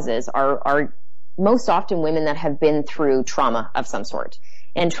my causes, are most often women that have been through trauma of some sort.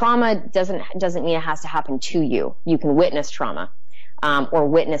 And trauma doesn't mean it has to happen to you. You can witness trauma. Or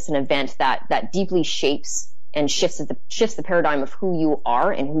witness an event that deeply shapes and shifts the paradigm of who you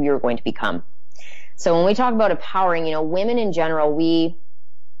are and who you're going to become. So when we talk about empowering, women in general,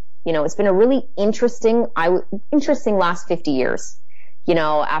 it's been a really interesting last 50 years.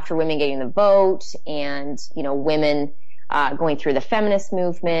 After women getting the vote and, women going through the feminist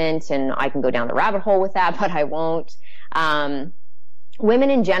movement, and I can go down the rabbit hole with that, but I won't.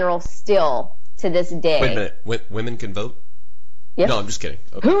 Women in general still, to this day. Wait a minute, women can vote? Yep. No, I'm just kidding.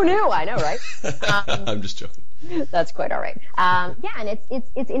 Okay. Who knew? I know, right? I'm just joking. That's quite all right. And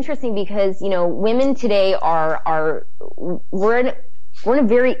it's interesting because women today we're in a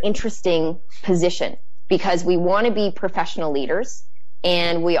very interesting position because we want to be professional leaders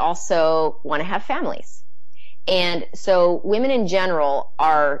and we also want to have families. And so women in general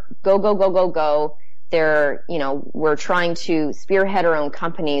are go. They're, we're trying to spearhead our own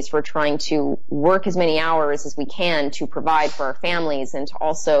companies. We're trying to work as many hours as we can to provide for our families and to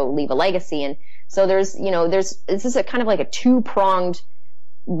also leave a legacy. And so this is a kind of like a two-pronged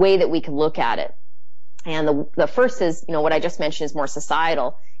way that we could look at it. And the first is, what I just mentioned is more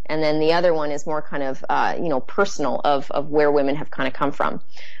societal. And then the other one is more kind of, personal of where women have kind of come from.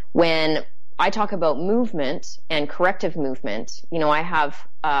 When I talk about movement and corrective movement, I have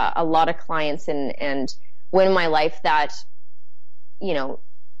a lot of clients and women in my life that,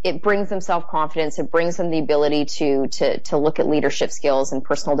 it brings them self-confidence. It brings them the ability to look at leadership skills and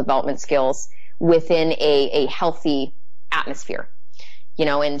personal development skills within a healthy atmosphere,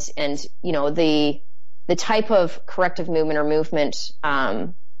 the type of corrective movement or movement,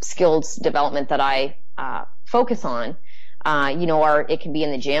 skills development that I focus on, it can be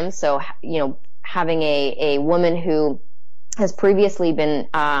in the gym. So, having a woman who has previously been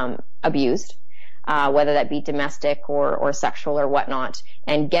abused, whether that be domestic or sexual or whatnot,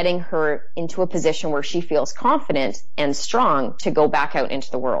 and getting her into a position where she feels confident and strong to go back out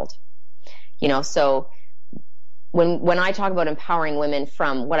into the world. So when I talk about empowering women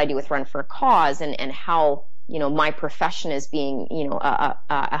from what I do with Run for a Cause and how, my profession is being,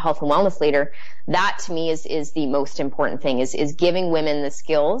 a health and wellness leader, that to me is the most important thing, is giving women the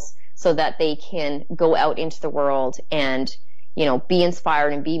skills so that they can go out into the world and, be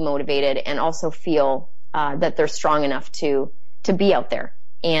inspired and be motivated, and also feel that they're strong enough to be out there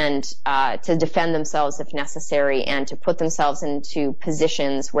and to defend themselves if necessary, and to put themselves into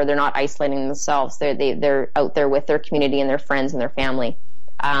positions where they're not isolating themselves. They're out there with their community and their friends and their family.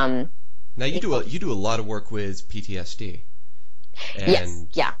 Now you do a lot of work with PTSD. And,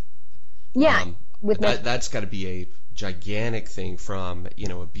 yes. Yeah. That's got to be a gigantic thing from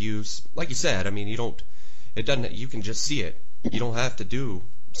abuse. Like you said, I mean, you can just see it. You don't have to do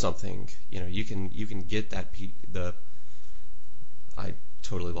something. You can get that. I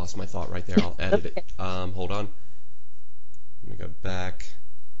totally lost my thought right there. I'll edit it. Hold on. Let me go back.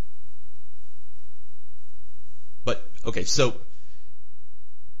 But okay, so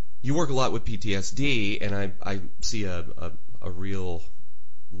you work a lot with PTSD, and I see a real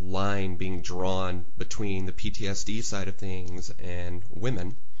line being drawn between the PTSD side of things and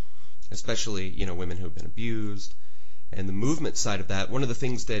women, especially women who have been abused, and the movement side of that. One of the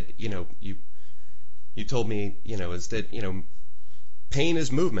things that you told me is that pain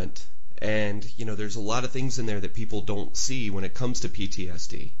is movement, and there's a lot of things in there that people don't see when it comes to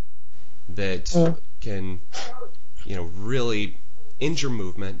PTSD that can really injure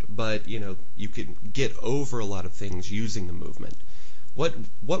movement, but you can get over a lot of things using the movement. What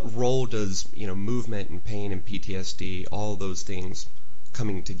role does movement and pain and PTSD, all those things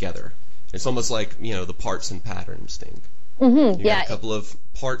coming together? It's almost like the parts and patterns thing. Mm-hmm, you got a couple of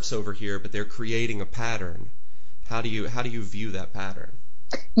parts over here, but they're creating a pattern. How do you view that pattern?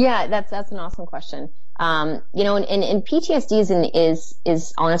 Yeah, that's an awesome question. And PTSD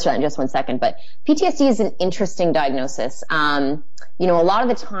is I'll answer that in just one second, but PTSD is an interesting diagnosis. A lot of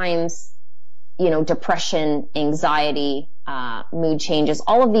the times, depression, anxiety, mood changes,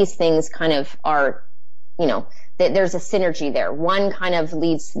 all of these things kind of are, there's a synergy there. One kind of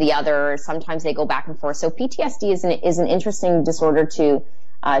leads to the other. Sometimes they go back and forth. So PTSD is an interesting disorder to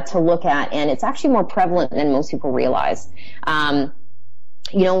look at, and it's actually more prevalent than most people realize. When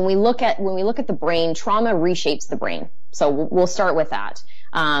we look at the brain, trauma reshapes the brain. So we'll start with that.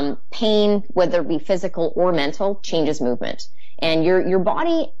 Pain, whether it be physical or mental, changes movement. And your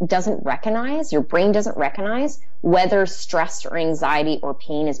body doesn't recognize, your brain doesn't recognize whether stress or anxiety or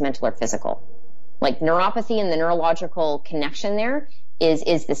pain is mental or physical. Like neuropathy and the neurological connection there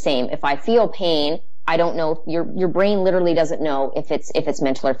is the same. If I feel pain, I don't know, your brain literally doesn't know if it's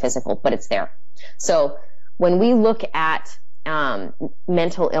mental or physical, but it's there. So when we look at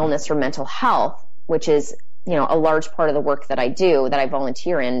mental illness or mental health, which is a large part of the work that I do, that I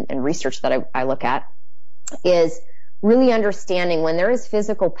volunteer in, and research that I look at, is really understanding when there is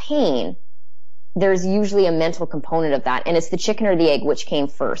physical pain, there's usually a mental component of that, and it's the chicken or the egg, which came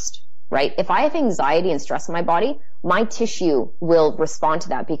first, right? If I have anxiety and stress in my body, my tissue will respond to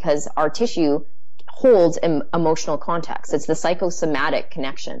that, because our tissue holds emotional context. It's the psychosomatic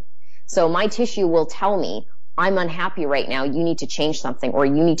connection. So my tissue will tell me, I'm unhappy right now, you need to change something, or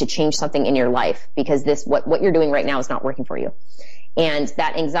you need to change something in your life, because what you're doing right now is not working for you. And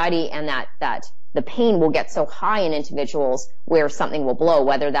that anxiety and that the pain will get so high in individuals where something will blow,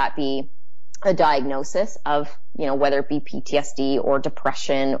 whether that be a diagnosis of, whether it be PTSD or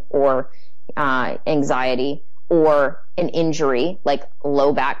depression or anxiety, or an injury like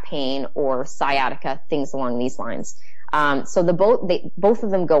low back pain or sciatica, things along these lines. So both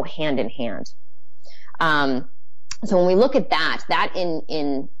of them go hand in hand. So when we look at that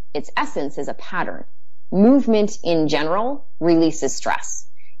in its essence is a pattern. Movement in general releases stress.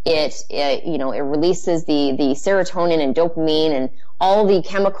 It releases the serotonin and dopamine and all the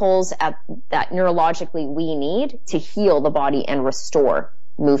chemicals that neurologically we need to heal the body and restore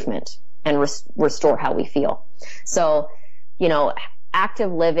movement and restore how we feel. So,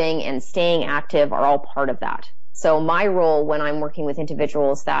 active living and staying active are all part of that. So my role when I'm working with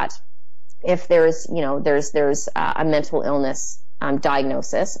individuals, that if there's a mental illness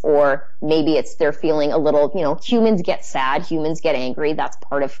diagnosis, or maybe they're feeling a little, humans get sad, humans get angry, that's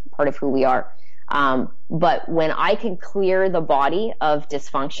part of who we are. But when I can clear the body of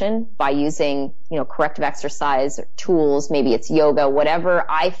dysfunction by using, corrective exercise tools, maybe it's yoga, whatever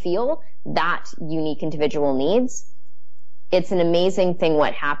I feel that unique individual needs, it's an amazing thing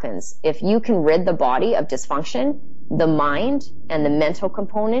what happens. If you can rid the body of dysfunction, the mind and the mental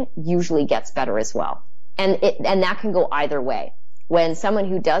component usually gets better as well. And that can go either way. When someone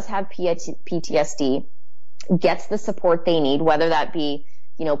who does have PTSD gets the support they need, whether that be,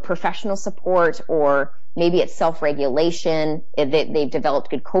 professional support, or maybe it's self-regulation, they've developed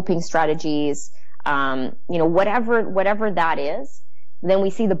good coping strategies, whatever that is, then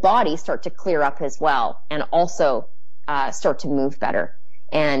we see the body start to clear up as well, and also start to move better.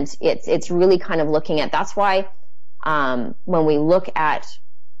 And it's really kind of looking at, that's why when we look at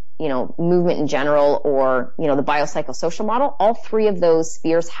movement in general, or the biopsychosocial model, all three of those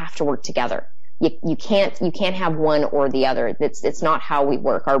spheres have to work together. You can't have one or the other. It's not how we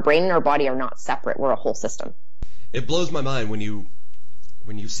work. Our brain and our body are not separate. We're a whole system. It blows my mind when you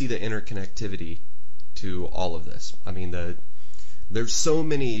see the interconnectivity to all of this. I mean, there's so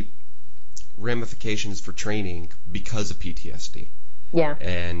many ramifications for training because of PTSD. Yeah.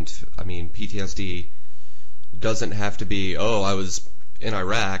 And I mean, PTSD doesn't have to be, I was in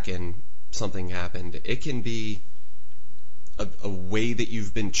Iraq and something happened. It can be a way that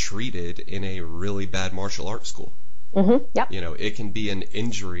you've been treated in a really bad martial arts school. Mm-hmm. Yep. It can be an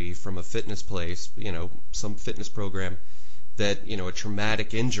injury from a fitness place, some fitness program that, a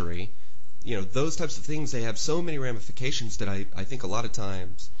traumatic injury. Those types of things, they have so many ramifications that I think a lot of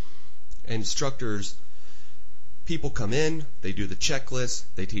times instructors, people come in, they do the checklist,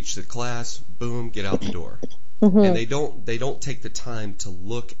 they teach the class, boom, get out the door. Mm-hmm. And they don't take the time to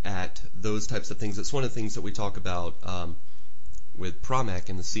look at those types of things. It's one of the things that we talk about with Pramek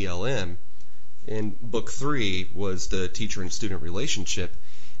in the CLM. In book 3 was the teacher and student relationship,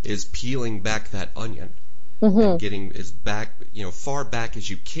 is peeling back that onion. Mm-hmm. And getting as back, far back as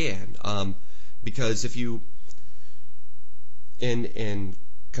you can. Because if you, in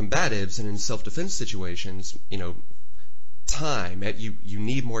combatives and in self-defense situations, time, you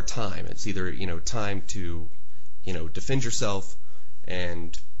need more time. It's either, time to, defend yourself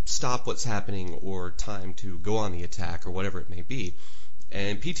and stop what's happening, or time to go on the attack, or whatever it may be.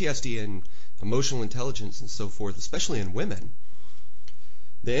 And PTSD and emotional intelligence and so forth, especially in women,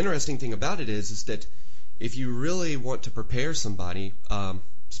 the interesting thing about it is that if you really want to prepare somebody,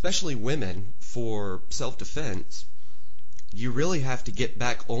 especially women, for self-defense, you really have to get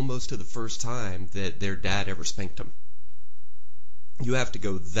back almost to the first time that their dad ever spanked them. You have to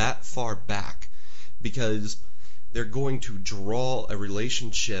go that far back, because they're going to draw a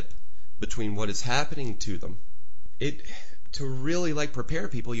relationship between what is happening to them. To really prepare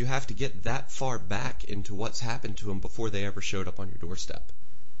people, you have to get that far back into what's happened to them before they ever showed up on your doorstep.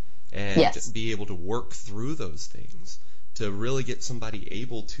 And yes, be able to work through those things to really get somebody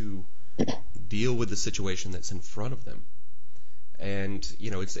able to deal with the situation that's in front of them. And,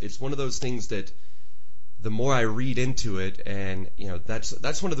 it's one of those things that the more I read into it, and,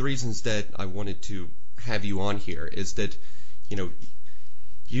 that's one of the reasons that I wanted to have you on here, is that,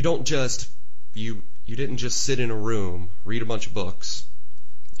 you don't just, you didn't just sit in a room, read a bunch of books,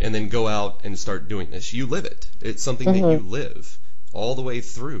 and then go out and start doing this. You live it. It's something mm-hmm. that you live all the way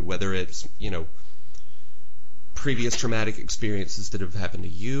through, whether it's, previous traumatic experiences that have happened to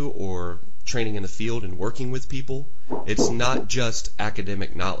you, or training in the field and working with people. It's not just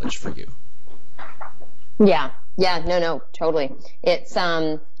academic knowledge for you. Yeah, no, totally. It's,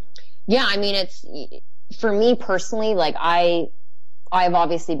 it's, for me personally, I've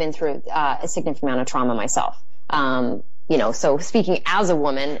obviously been through a significant amount of trauma myself. So speaking as a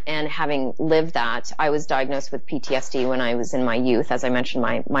woman and having lived that, I was diagnosed with PTSD when I was in my youth. As I mentioned,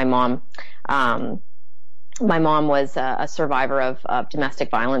 my mom was a survivor of domestic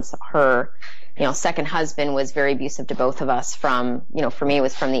violence. Her, second husband was very abusive to both of us from, for me, it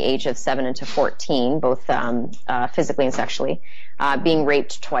was from the age of 7 into 14, both physically and sexually, being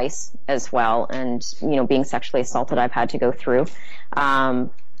raped twice as well, and, being sexually assaulted I've had to go through.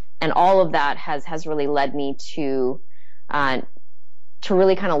 And all of that has really led me to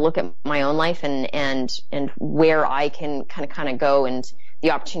really kind of look at my own life and where I can kind of go, and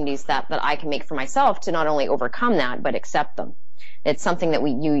the opportunities that I can make for myself to not only overcome that, but accept them. It's something that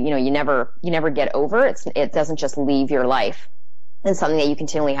you never get over. It doesn't just leave your life. It's something that you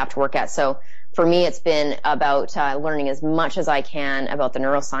continually have to work at. So for me, it's been about learning as much as I can about the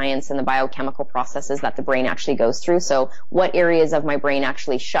neuroscience and the biochemical processes that the brain actually goes through. So what areas of my brain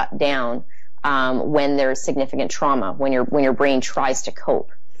actually shut down when there's significant trauma, when your brain tries to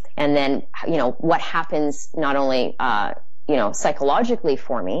cope, and then what happens not only psychologically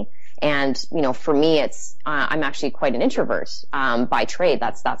for me, And, for me, it's, I'm actually quite an introvert, by trade.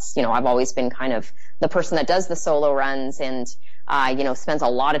 That's, I've always been kind of the person that does the solo runs and, spends a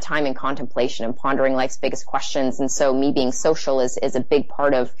lot of time in contemplation and pondering life's biggest questions. And so me being social is a big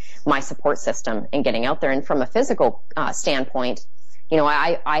part of my support system and getting out there. And from a physical, standpoint,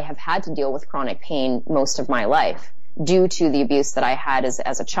 I have had to deal with chronic pain most of my life due to the abuse that I had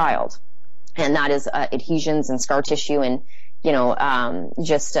as a child. And that is, adhesions and scar tissue and,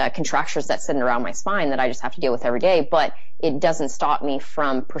 just contractures that sit around my spine that I just have to deal with every day. But it doesn't stop me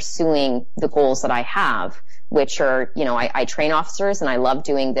from pursuing the goals that I have, which are, I train officers and I love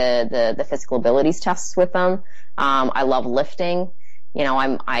doing the physical abilities tests with them. I love lifting.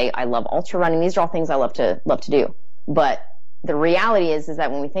 I love ultra running. These are all things I love to do. But the reality is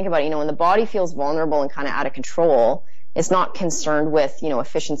that when we think about it, when the body feels vulnerable and kind of out of control, it's not concerned with,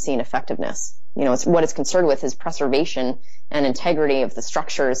 efficiency and effectiveness. It's what it's concerned with is preservation and integrity of the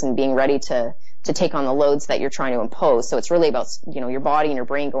structures and being ready to take on the loads that you're trying to impose. So it's really about, your body and your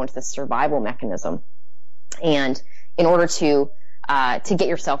brain going to the survival mechanism. And in order to get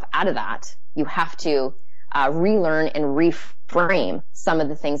yourself out of that, you have to relearn and reframe some of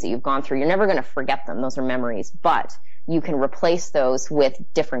the things that you've gone through. You're never going to forget them. Those are memories, but you can replace those with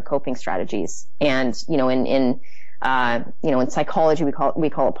different coping strategies. And, in psychology, we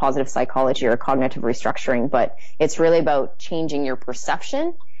call it positive psychology or cognitive restructuring, but it's really about changing your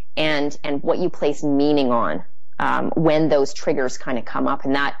perception and what you place meaning on, when those triggers kind of come up.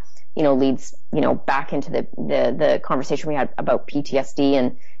 And that, leads, back into the conversation we had about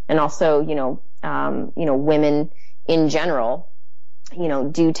PTSD and also, women in general,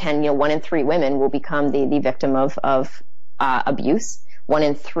 do tend, 1 in 3 women will become the victim of abuse. 1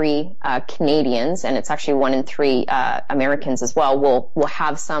 in 3 Canadians, and it's actually 1 in 3 Americans as well, will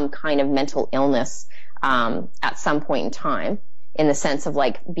have some kind of mental illness at some point in time, in the sense of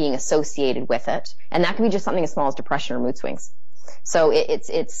like being associated with it, and that can be just something as small as depression or mood swings. So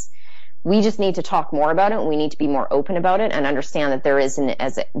we just need to talk more about it, and we need to be more open about it, and understand that there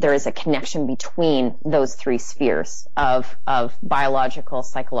is a connection between those 3 spheres of biological,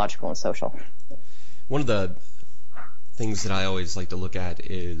 psychological, and social. One of the things that I always like to look at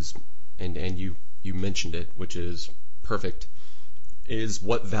is, and you mentioned it, which is perfect, is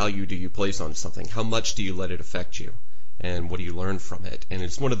what value do you place on something? How much do you let it affect you? And what do you learn from it? And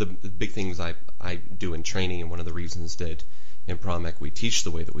it's one of the big things I do in training, and one of the reasons that in Pramek we teach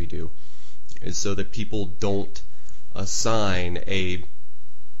the way that we do, is so that people don't assign a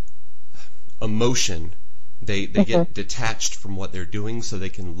emotion. They get detached from what they're doing so they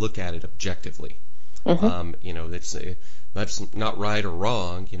can look at it objectively. That's not right or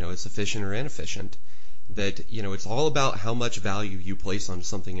wrong, it's efficient or inefficient. That, it's all about how much value you place on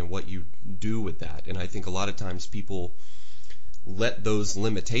something and what you do with that. And I think a lot of times people let those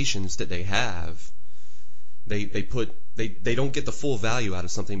limitations that they have, they don't get the full value out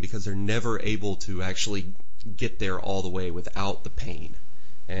of something because they're never able to actually get there all the way without the pain.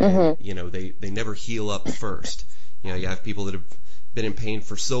 And, they never heal up first. You have people that have been in pain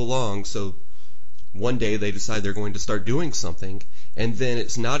for so long, so one day they decide they're going to start doing something, and then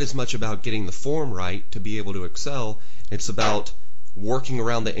it's not as much about getting the form right to be able to excel, it's about working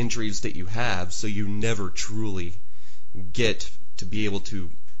around the injuries that you have so you never truly get to be able to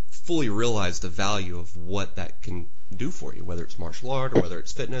fully realize the value of what that can do for you, whether it's martial art or whether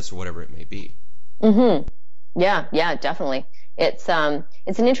it's fitness or whatever it may be. Yeah, definitely. It's an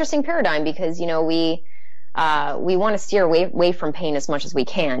interesting paradigm because, we want to steer away from pain as much as we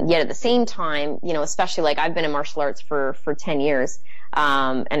can. Yet at the same time, especially like I've been in martial arts for 10 years,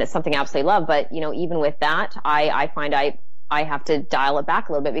 and it's something I absolutely love. But, even with that, I find I have to dial it back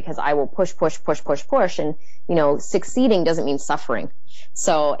a little bit because I will push. And, succeeding doesn't mean suffering.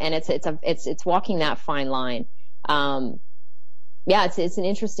 So, and it's walking that fine line. It's an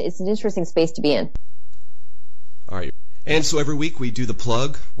interesting space to be in. All right. And so every week we do the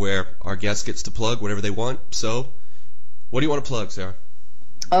plug where our guest gets to plug whatever they want. So what do you want to plug, Sarah?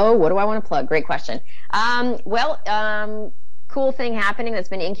 Oh, what do I want to plug? Great question. Cool thing happening that's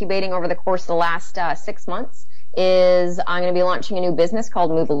been incubating over the course of the last 6 months is I'm going to be launching a new business called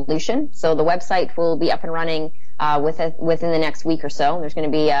Moveolution. So the website will be up and running within the next week or so. There's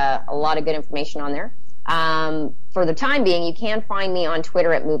going to be a lot of good information on there. For the time being, you can find me on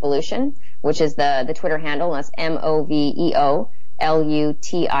Twitter at Moveolution, which is the Twitter handle. That's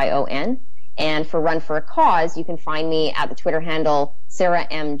MOVEOLUTION. And for Run for a Cause, you can find me at the Twitter handle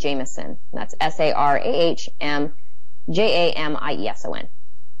SarahJamieson. That's SarahJamieson.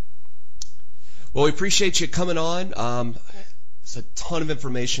 Well, we appreciate you coming on. It's a ton of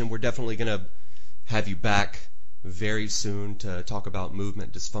information. We're definitely going to have you back very soon to talk about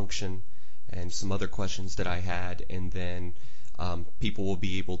movement dysfunction and some other questions that I had, and then people will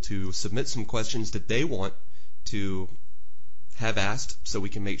be able to submit some questions that they want to have asked, so we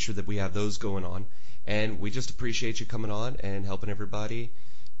can make sure that we have those going on. And we just appreciate you coming on and helping everybody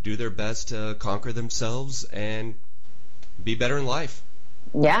do their best to conquer themselves and be better in life.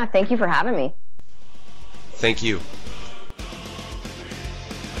 Yeah, thank you for having me. Thank you.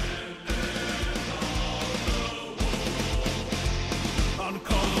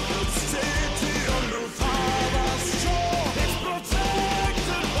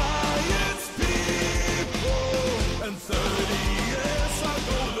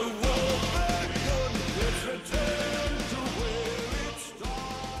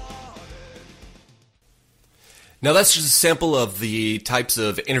 Now that's just a sample of the types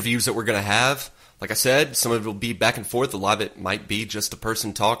of interviews that we're going to have. Like I said, some of it will be back and forth. A lot of it might be just a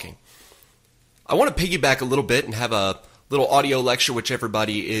person talking. I want to piggyback a little bit and have a little audio lecture which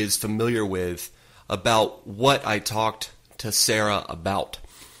everybody is familiar with about what I talked to Sarah about.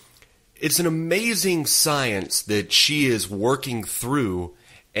 It's an amazing science that she is working through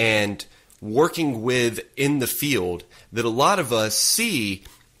and working with in the field that a lot of us see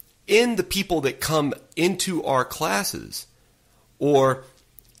in the people that come into our classes or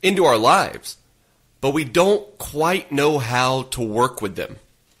into our lives, but we don't quite know how to work with them.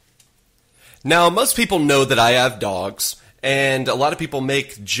 Now, most people know that I have dogs, and a lot of people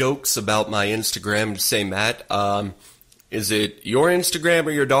make jokes about my Instagram and say, Matt, is it your Instagram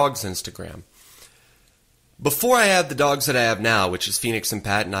or your dog's Instagram? Before I had the dogs that I have now, which is Phoenix and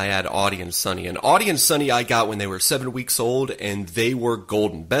Patton, I had Audie and Sunny. And Audie and Sunny I got when they were 7 weeks old, and they were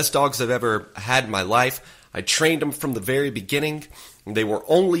golden. Best dogs I've ever had in my life. I trained them from the very beginning. They were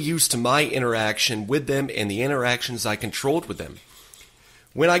only used to my interaction with them and the interactions I controlled with them.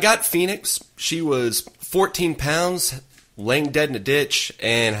 When I got Phoenix, she was 14 pounds, laying dead in a ditch,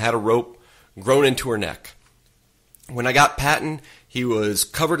 and had a rope grown into her neck. When I got Patton, he was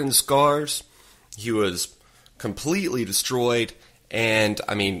covered in scars. He was completely destroyed, and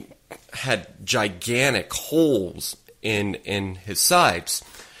had gigantic holes in his sides.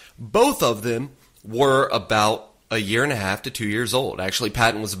 Both of them were about 1.5 to 2 years old. Actually,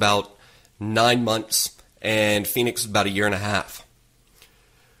 Patton was about 9 months, and Phoenix was about 1.5 years.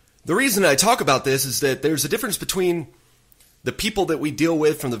 The reason I talk about this is that there's a difference between the people that we deal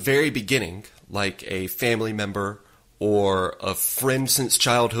with from the very beginning, like a family member or a friend since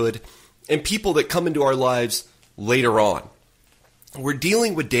childhood, and people that come into our lives later on. We're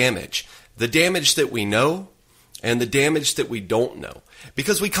dealing with damage, the damage that we know and the damage that we don't know,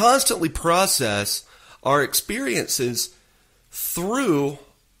 because we constantly process our experiences through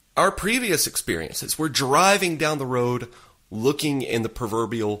our previous experiences. We're driving down the road looking in the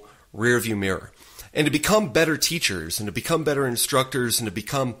proverbial rearview mirror. And to become better teachers and to become better instructors and to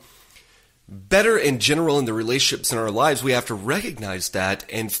become better in general in the relationships in our lives, we have to recognize that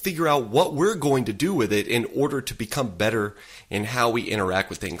and figure out what we're going to do with it in order to become better in how we interact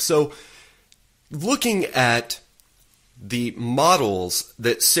with things. So looking at the models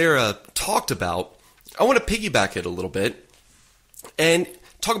that Sarah talked about, I want to piggyback it a little bit and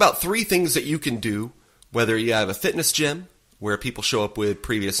talk about 3 things that you can do, whether you have a fitness gym where people show up with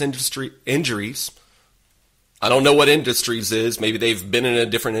previous injuries. I don't know what industries is. Maybe they've been in a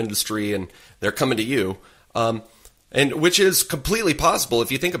different industry and they're coming to you. And which is completely possible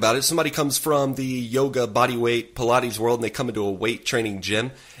if you think about it. Somebody comes from the yoga, bodyweight, Pilates world and they come into a weight training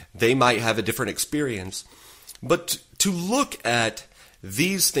gym. They might have a different experience. But to look at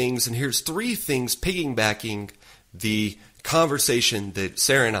these things, and here's 3 things piggybacking the conversation that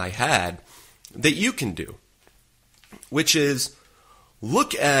Sarah and I had that you can do, which is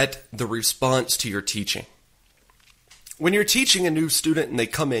look at the response to your teaching. When you're teaching a new student and they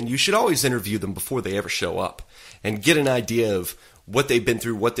come in, you should always interview them before they ever show up and get an idea of what they've been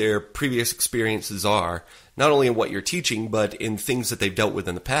through, what their previous experiences are, not only in what you're teaching, but in things that they've dealt with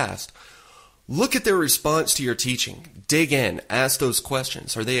in the past. Look at their response to your teaching. Dig in. Ask those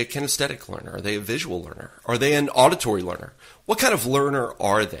questions. Are they a kinesthetic learner? Are they a visual learner? Are they an auditory learner? What kind of learner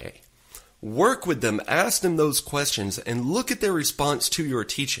are they? Work with them. Ask them those questions and look at their response to your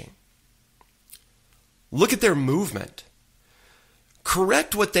teaching. Look at their movement.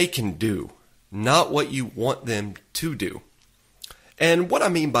 Correct what they can do, not what you want them to do. And what I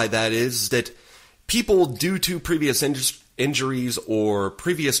mean by that is that people, due to previous injuries or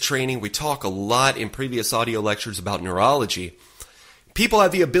previous training, we talk a lot in previous audio lectures about neurology. People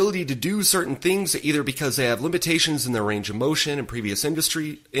have the ability to do certain things either because they have limitations in their range of motion and previous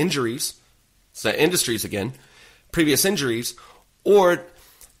injuries, or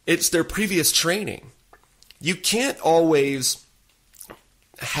it's their previous training. you can't always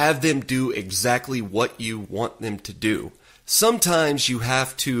have them do exactly what you want them to do. Sometimes you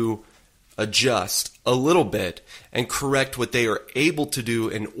have to adjust a little bit and correct what they are able to do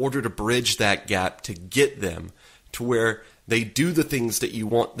in order to bridge that gap to get them to where they do the things that you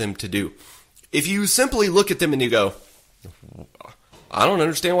want them to do. If you simply look at them and you go, I don't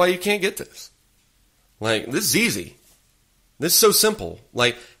understand why you can't get this. Like, this is easy. This is so simple.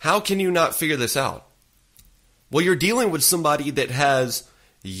 Like, how can you not figure this out? Well, you're dealing with somebody that has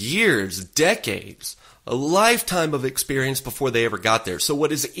years, decades, a lifetime of experience before they ever got there. So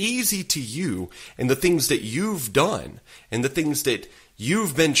what is easy to you and the things that you've done and the things that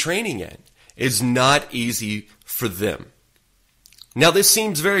you've been training in is not easy for them. Now, this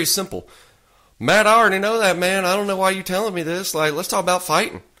seems very simple. Matt, I already know that, man. I don't know why you're telling me this. Like, let's talk about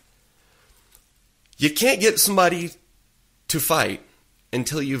fighting. You can't get somebody to fight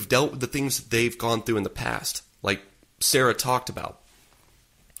until you've dealt with the things that they've gone through in the past, like Sarah talked about.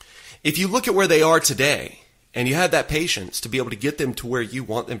 If you look at where they are today and you have that patience to be able to get them to where you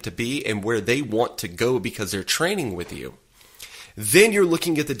want them to be and where they want to go because they're training with you, then you're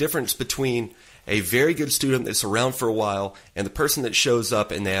looking at the difference between a very good student that's around for a while and the person that shows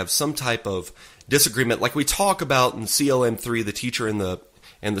up and they have some type of disagreement, like we talk about in CLM3, the teacher and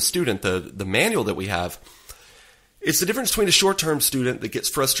the student, the manual that we have. It's the difference between a short-term student that gets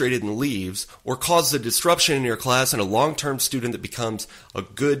frustrated and leaves or causes a disruption in your class and a long-term student that becomes a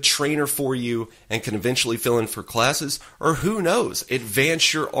good trainer for you and can eventually fill in for classes, or who knows,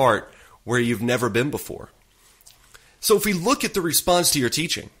 advance your art where you've never been before. So if we look at the response to your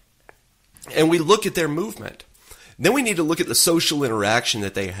teaching and we look at their movement, then we need to look at the social interaction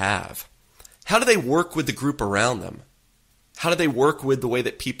that they have. How do they work with the group around them? How do they work with the way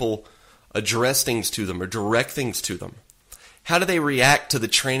that people address things to them or direct things to them? How do they react to the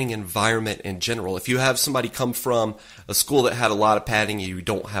training environment in general? If you have somebody come from a school that had a lot of padding and you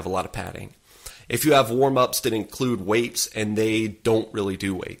don't have a lot of padding. If you have warm-ups that include weights and they don't really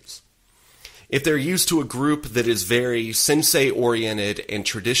do weights. If they're used to a group that is very sensei-oriented and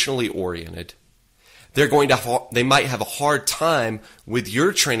traditionally oriented, they might have a hard time with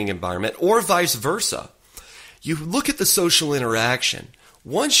your training environment or vice versa. You look at the social interaction.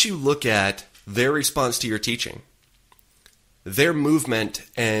 Once you look at their response to your teaching, their movement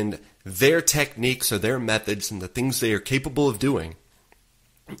and their techniques or their methods and the things they are capable of doing,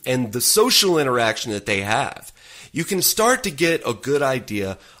 and the social interaction that they have, you can start to get a good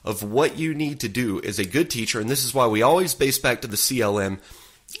idea of what you need to do as a good teacher. And this is why we always base back to the CLM,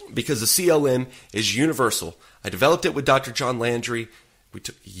 because the CLM is universal. I developed it with Dr. John Landry. We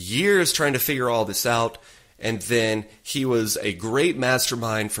took years trying to figure all this out. And then he was a great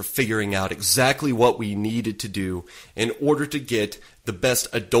mastermind for figuring out exactly what we needed to do in order to get the best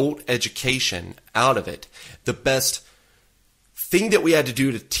adult education out of it. The best thing that we had to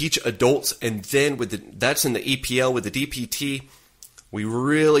do to teach adults, and then that's in the EPL with the DPT, we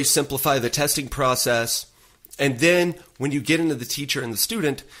really simplify the testing process. And then when you get into the teacher and the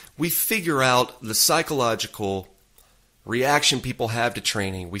student, we figure out the psychological reaction people have to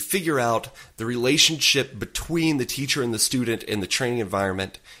training. We figure out the relationship between the teacher and the student in the training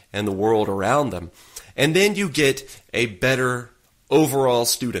environment and the world around them. And then you get a better overall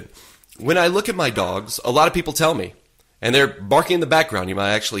student. When I look at my dogs, a lot of people tell me, and they're barking in the background, you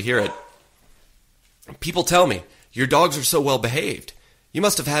might actually hear it. People tell me, your dogs are so well behaved. You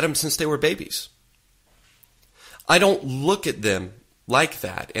must have had them since they were babies. I don't look at them like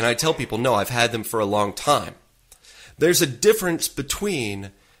that, and I tell people, no, I've had them for a long time. There's a difference between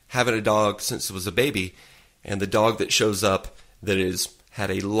having a dog since it was a baby and the dog that shows up that has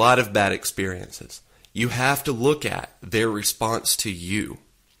had a lot of bad experiences. You have to look at their response to you.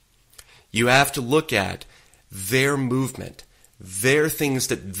 You have to look at their movement, their things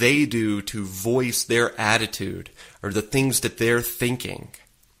that they do to voice their attitude or the things that they're thinking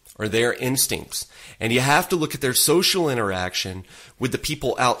or their instincts. And you have to look at their social interaction with the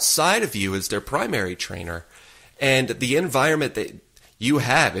people outside of you as their primary trainer. And the environment that you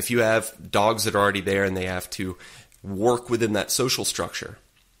have, if you have dogs that are already there and they have to work within that social structure.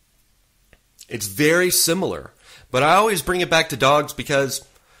 It's very similar. But I always bring it back to dogs because,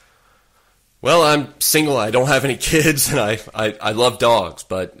 well, I'm single, I don't have any kids, and I love dogs.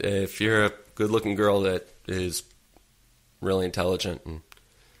 But if you're a good-looking girl that is really intelligent and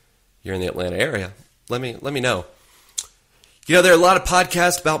you're in the Atlanta area, let me know. You know, there are a lot of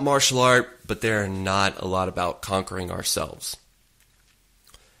podcasts about martial art, but there are not a lot about conquering ourselves.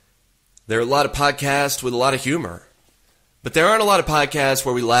 There are a lot of podcasts with a lot of humor, but there aren't a lot of podcasts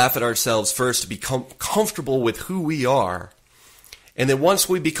where we laugh at ourselves first to become comfortable with who we are, And then once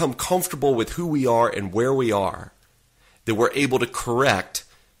we become comfortable with who we are and where we are, then we're able to correct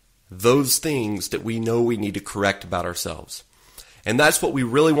those things that we know we need to correct about ourselves. And that's what we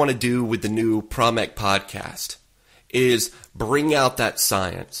really want to do with the new Pramek podcast, is bring out that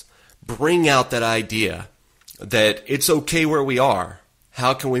science, bring out that idea that it's okay where we are.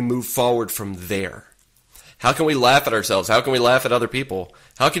 How can we move forward from there? How can we laugh at ourselves? How can we laugh at other people?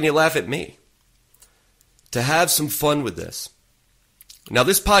 How can you laugh at me? To have some fun with this. Now,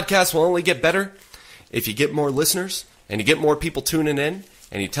 this podcast will only get better if you get more listeners and you get more people tuning in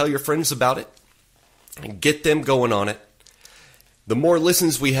and you tell your friends about it and get them going on it. The more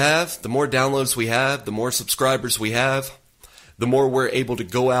listens we have, the more downloads we have, the more subscribers we have, the more we're able to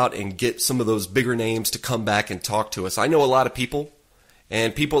go out and get some of those bigger names to come back and talk to us. I know a lot of people,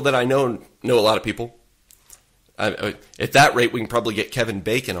 and people that I know a lot of people. At that rate, we can probably get Kevin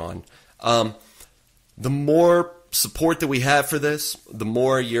Bacon on. The more support that we have for this, the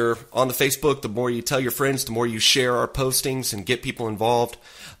more you're on the Facebook, the more you tell your friends, the more you share our postings and get people involved,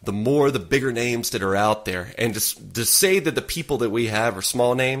 the more the bigger names that are out there. And to say that the people that we have are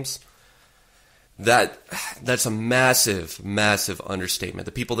small names, that's a massive, massive understatement.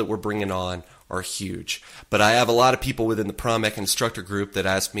 The people that we're bringing on are huge. But I have a lot of people within the Pramek instructor group that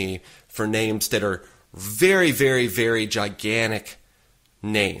ask me for names that are very, very, very gigantic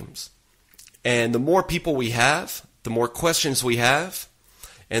names. And the more people we have, the more questions we have,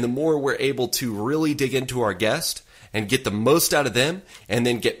 and the more we're able to really dig into our guest and get the most out of them, and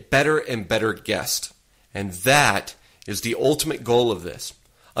then get better and better guests. And that is the ultimate goal of this.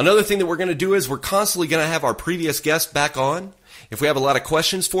 Another thing that we're going to do is we're constantly going to have our previous guests back on. If we have a lot of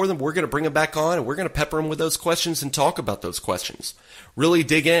questions for them, we're going to bring them back on, and we're going to pepper them with those questions and talk about those questions. Really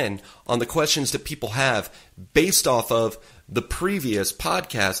dig in on the questions that people have based off of the previous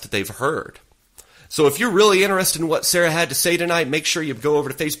podcast that they've heard. So if you're really interested in what Sarah had to say tonight, make sure you go over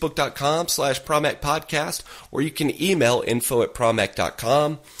to facebook.com/Pramek podcast, or you can email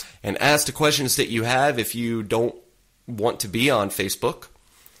info@pramek.com and ask the questions that you have if you don't want to be on Facebook.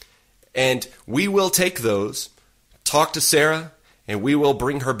 And we will take those, talk to Sarah, and we will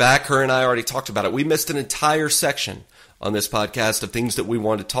bring her back. Her and I already talked about it. We missed an entire section on this podcast of things that we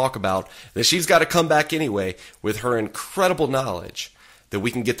wanted to talk about, that she's got to come back anyway with her incredible knowledge that we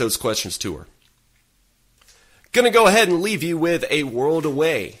can get those questions to her. Going to go ahead and leave you with A World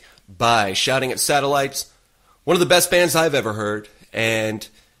Away by Shouting at Satellites, one of the best bands I've ever heard. And,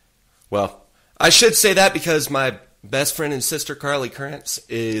 well, I should say that because my best friend and sister, Carly Krantz,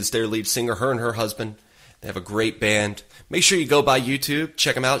 is their lead singer, her and her husband. They have a great band. Make sure you go by YouTube,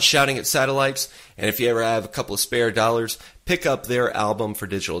 check them out, Shouting at Satellites. And if you ever have a couple of spare dollars, pick up their album for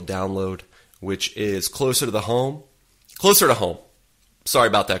digital download, which is Closer to Home. Sorry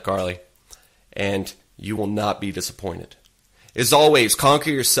about that, Carly. And you will not be disappointed. As always, conquer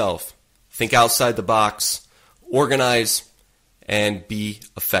yourself. Think outside the box. Organize and be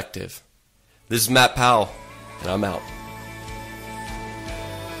effective. This is Matt Powell, and I'm out.